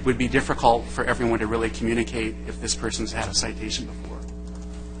 it would be difficult for everyone to really communicate if this person's had a citation before.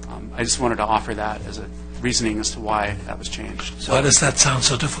 I just wanted to offer that as a reasoning as to why that was changed. So why does that sound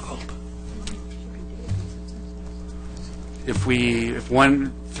so difficult? If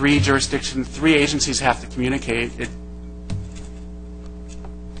 3 jurisdictions, 3 agencies have to communicate,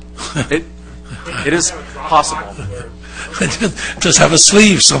 it is possible. Just have a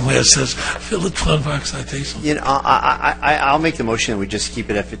sleeve somewhere that says Village Fund Park citation. I'll make the motion that we just keep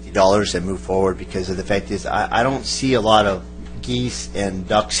it at $50 and move forward, because of the fact is I don't see a lot of geese and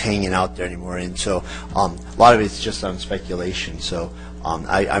ducks hanging out there anymore, and so a lot of it's just on speculation. So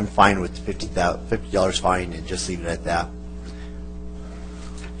I'm fine with the $50 fine and just leave it at that.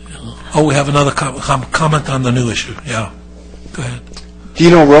 Oh, we have another comment on the new issue. Yeah, go ahead.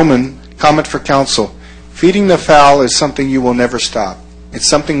 Dino Roman, comment for council. Feeding the fowl is something you will never stop. It's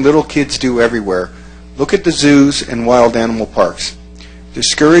something little kids do everywhere. Look at the zoos and wild animal parks.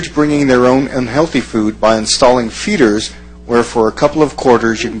 Discourage bringing their own unhealthy food by installing feeders where for a couple of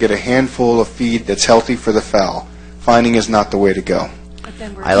quarters you can get a handful of feed that's healthy for the fowl. Fining is not the way to go.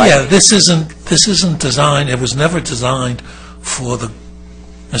 This isn't designed. It was never designed for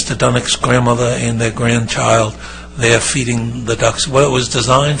Mr. Dunnick's grandmother and their grandchild. They're feeding the ducks. What it was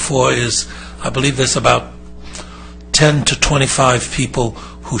designed for is, I believe there's about 10 to 25 people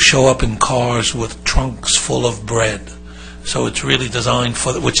who show up in cars with trunks full of bread. So it's really designed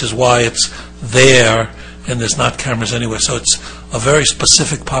for, which is why it's there and there's not cameras anywhere. So it's a very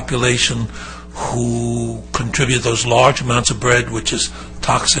specific population who contribute those large amounts of bread, which is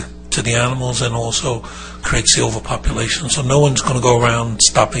toxic to the animals and also creates the overpopulation. So no one's going to go around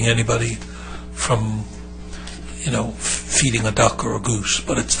stopping anybody from, feeding a duck or a goose,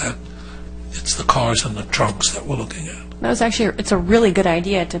 but it's the cars and the trunks that we're looking at. It's a really good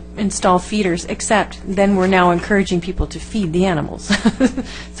idea to install feeders, except then we're now encouraging people to feed the animals.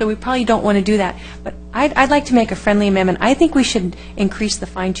 So we probably don't want to do that. But I'd like to make a friendly amendment. I think we should increase the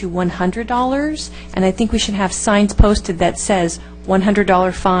fine to $100, and I think we should have signs posted that says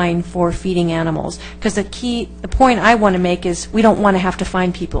 $100 fine for feeding animals. Because the point I want to make is we don't want to have to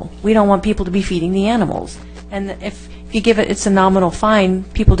fine people. We don't want people to be feeding the animals. And if you give it's a nominal fine,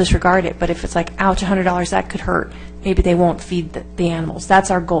 people disregard it. But if it's like, ouch, $100, that could hurt, maybe they won't feed the animals. That's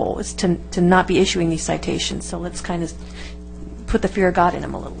our goal, is to not be issuing these citations. So let's kind of put the fear of God in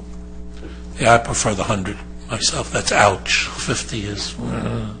them a little. Yeah, I prefer the 100 myself. That's ouch. 50 is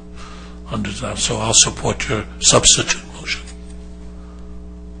hundreds now. So I'll support your substitute motion.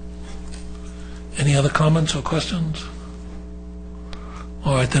 Any other comments or questions?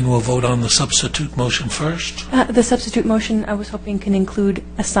 All right, then we'll vote on the substitute motion first. The substitute motion, I was hoping, can include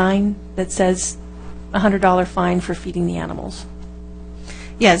a sign that says $100 fine for feeding the animals.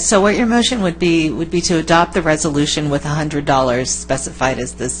 Yes, so what your motion would be to adopt the resolution with $100 specified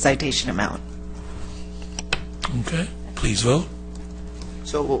as the citation amount. Okay, please vote.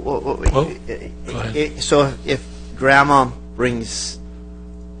 So, Go ahead. So if grandma brings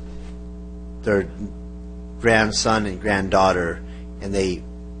their grandson and granddaughter and they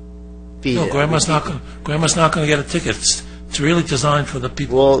feed it. Grandma's not going to get a ticket. It's really designed for the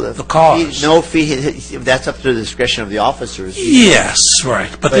people, the cars. No fee. That's up to the discretion of the officers. Yes, right.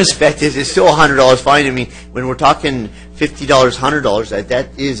 But the fact is, it's still $100 fine. I mean, when we're talking $50, $100,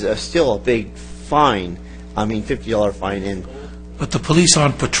 that is still a big fine. I mean, $50 fine. But the police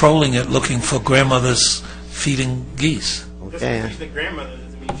aren't patrolling it looking for grandmothers feeding geese. Okay. Just because she's a grandmother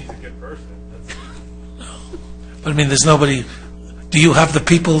doesn't mean she's a good person. But I mean, there's nobody, do you have the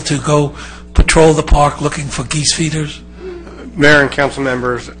people to go patrol the park looking for geese feeders? Mayor and council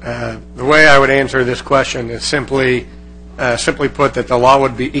members, the way I would answer this question is simply put that the law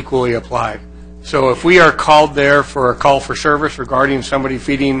would be equally applied. So if we are called there for a call for service regarding somebody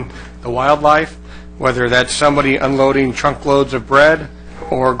feeding the wildlife, whether that's somebody unloading trunk loads of bread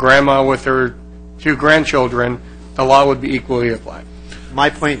or grandma with her 2 grandchildren, the law would be equally applied. My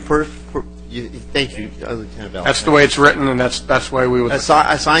point, thank you, Lieutenant Bell. That's the way it's written, and that's the way we would. A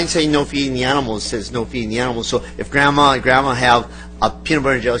sign saying no feeding the animals says no feeding the animals. So if grandma and grandma have a peanut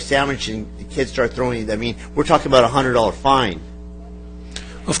butter and jelly sandwich and the kids start throwing it, I mean, we're talking about a $100 fine.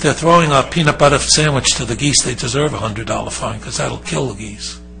 If they're throwing a peanut butter sandwich to the geese, they deserve a $100 fine, because that'll kill the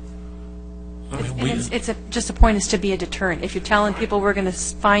geese. I mean, Just a point is to be a deterrent. If you're telling people we're going to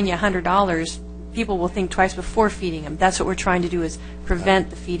fine you $100, people will think twice before feeding them. That's what we're trying to do, is prevent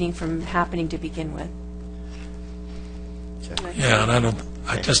the feeding from happening to begin with. Yeah, and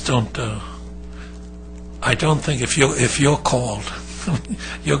I don't think if you're called,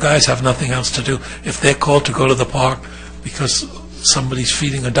 your guys have nothing else to do. If they're called to go to the park because somebody's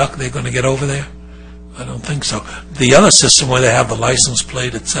feeding a duck, they're going to get over there? I don't think so. The other system where they have the license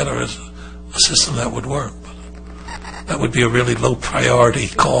plate, et cetera, is a system that would work. But that would be a really low priority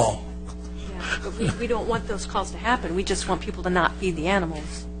call. Yeah, but we don't want those calls to happen. We just want people to not feed the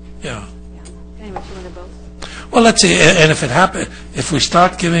animals. Yeah. Anyway, you want to vote? Well, let's see. And if it happen, if we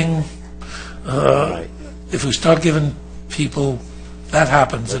start giving people, that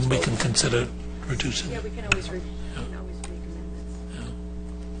happens, then we can consider reducing. Yeah, we can always make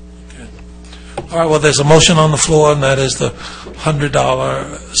All right, well, there's a motion on the floor, and that is the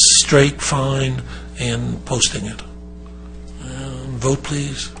 $100 straight fine and posting it. Vote,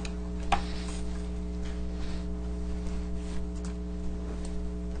 please.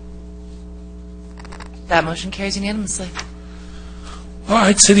 That motion carries unanimously. All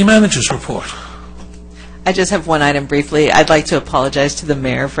right, city manager's report. I just have one item briefly. I'd like to apologize to the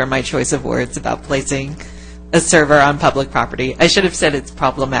mayor for my choice of words about placing a server on public property. I should have said it's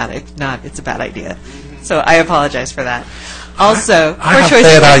problematic, not it's a bad idea. So I apologize for that. Also, I have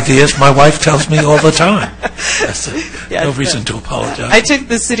bad ideas. My wife tells me all the time. No reason to apologize. I took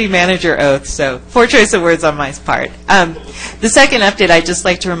the city manager oath, so poor choice of words on my part. The second update, I'd just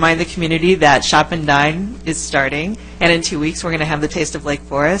like to remind the community that Shop and Dine is starting, and in 2 weeks we're going to have the Taste of Lake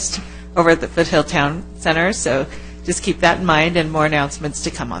Forest over at the Foothill Town Center, so just keep that in mind, and more announcements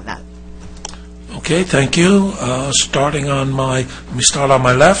to come on that. Okay, thank you. Let me start on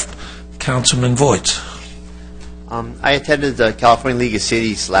my left. Councilman Voigt. I attended the California League of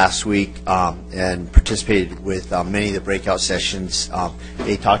Cities last week and participated with many of the breakout sessions.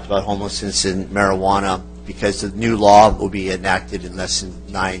 They talked about homelessness and marijuana because the new law will be enacted in less than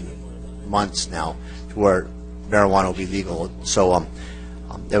 9 months now to where marijuana will be legal. So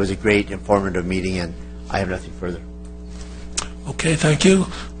that was a great informative meeting, and I have nothing further. Okay, thank you.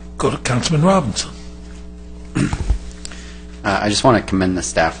 Go to Councilman Robinson. I just want to commend the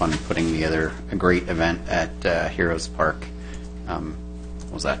staff on putting together a great event at Heroes Park. What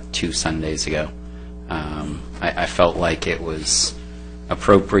was that, 2 Sundays ago? I felt like it was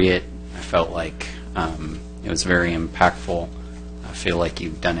appropriate. I felt like it was very impactful. I feel like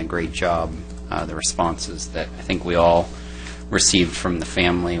you've done a great job. The responses that I think we all received from the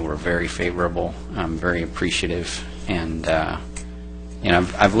family were very favorable. I'm very appreciative. And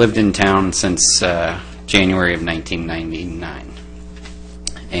I've lived in town since January of 1999,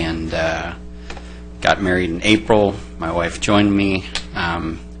 and got married in April. My wife joined me.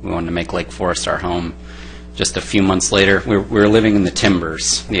 We wanted to make Lake Forest our home. Just a few months later, we were living in the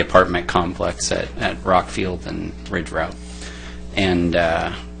Timbers, the apartment complex at Rockfield and Ridge Route. And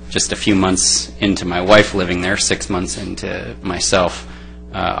just a few months into my wife living there, 6 months into myself,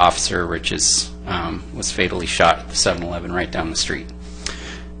 Officer Riches was fatally shot at the 7-Eleven right down the street.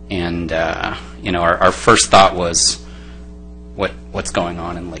 And our first thought was, what's going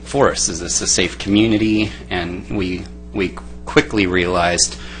on in Lake Forest? Is this a safe community? And we quickly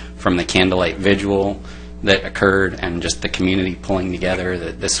realized from the candlelight vigil that occurred and just the community pulling together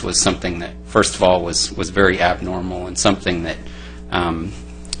that this was something that, first of all, was very abnormal and something that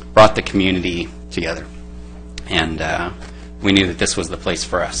brought the community together. And we knew that this was the place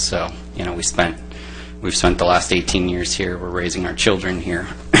for us. So, we've spent the last 18 years here. We're raising our children here.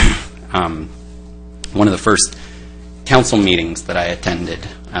 One of the first council meetings that I attended,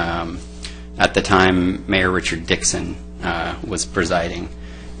 at the time, Mayor Richard Dixon was presiding,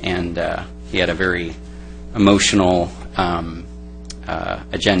 and he had a very emotional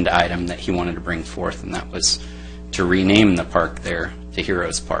agenda item that he wanted to bring forth, and that was to rename the park there to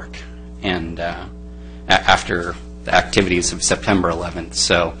Heroes Park. And after the activities of September 11th.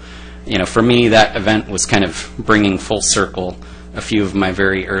 So, for me, that event was kind of bringing full circle a few of my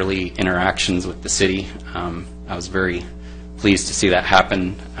very early interactions with the city. I was very pleased to see that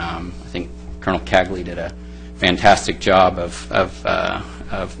happen. I think Colonel Cagley did a fantastic job of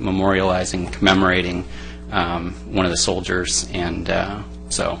memorializing, commemorating one of the soldiers, and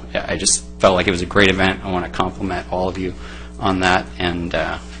so I just felt like it was a great event. I want to compliment all of you on that, and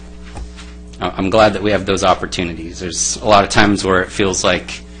I'm glad that we have those opportunities. There's a lot of times where it feels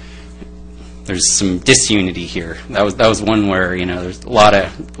like there's some disunity here. That was one where there's a lot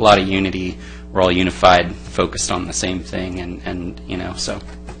of unity. We're all unified, focused on the same thing, and so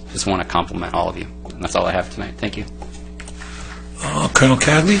just want to compliment all of you. And that's all I have tonight. Thank you. Colonel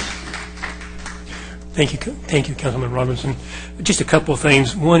Cagley. Thank you, Councilman Robinson. Just a couple of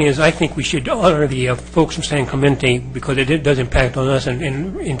things. One is I think we should honor the folks from San Clemente because it does impact on us, and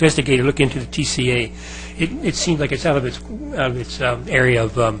investigate and look into the TCA. It seems like it's out of its area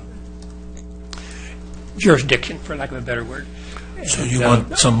of jurisdiction, for lack of a better word. So you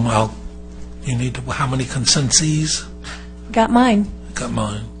want some? You need how many consensus? Got mine. Got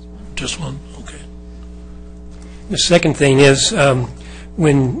mine. Just one. Okay. The second thing is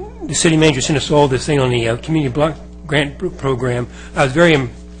when the city manager sent us all this thing on the community block grant program, I was very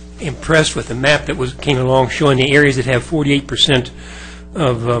impressed with the map that came along showing the areas that have 48%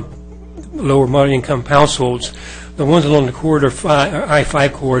 of lower moderate income households. The ones along the corridor,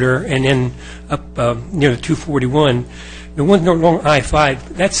 I-5 corridor, and then up near the 241, the ones along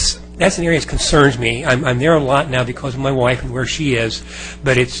I-5, that's an area that concerns me. I'm there a lot now because of my wife and where she is,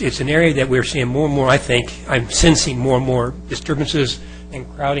 but it's an area that we're seeing more and more. I think I'm sensing more and more disturbances and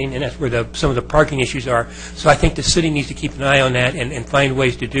crowding, and that's where some of the parking issues are. So I think the city needs to keep an eye on that and find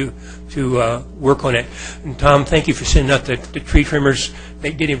ways to work on it. And Tom, thank you for sending out the tree trimmers.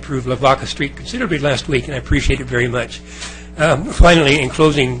 They did improve Lavaca Street considerably last week, and I appreciate it very much. Finally, in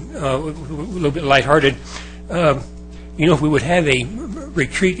closing, a little bit lighthearted, if we would have a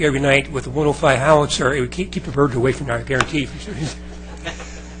retreat every night with a 105 howitzer, it would keep the birds away from our guarantee.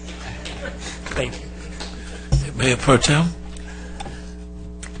 Thank you. Mayor Pro Tem?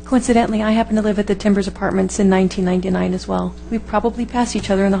 Coincidentally, I happen to live at the Timbers Apartments in 1999 as well. We probably pass each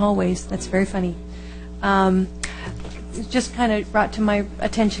other in the hallways. That's very funny. It just kind of brought to my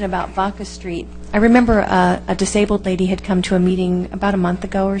attention about Vaca Street. I remember a disabled lady had come to a meeting about a month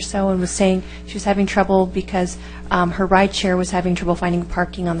ago or so and was saying she was having trouble because her ride share was having trouble finding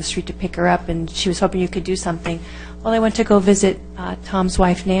parking on the street to pick her up, and she was hoping you could do something. Well, I went to go visit Tom's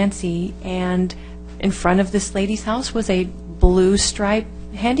wife, Nancy, and in front of this lady's house was a blue stripe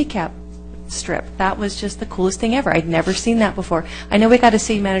handicap strip. That was just the coolest thing ever. I'd never seen that before. I know we got a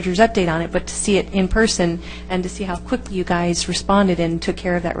city manager's update on it, but to see it in person and to see how quickly you guys responded and took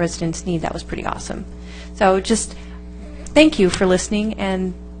care of that resident's need, that was pretty awesome. So just thank you for listening,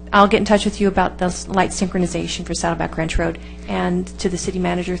 and I'll get in touch with you about the light synchronization for Saddleback Ranch Road. And to the city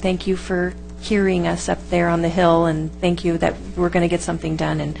manager, thank you for hearing us up there on the hill, and thank you that we're going to get something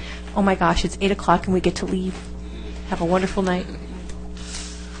done. And oh my gosh, it's 8 o'clock and we get to leave. Have a wonderful night.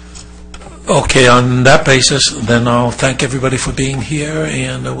 Okay, on that basis, then I'll thank everybody for being here,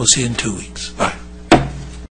 and we'll see you in 2 weeks.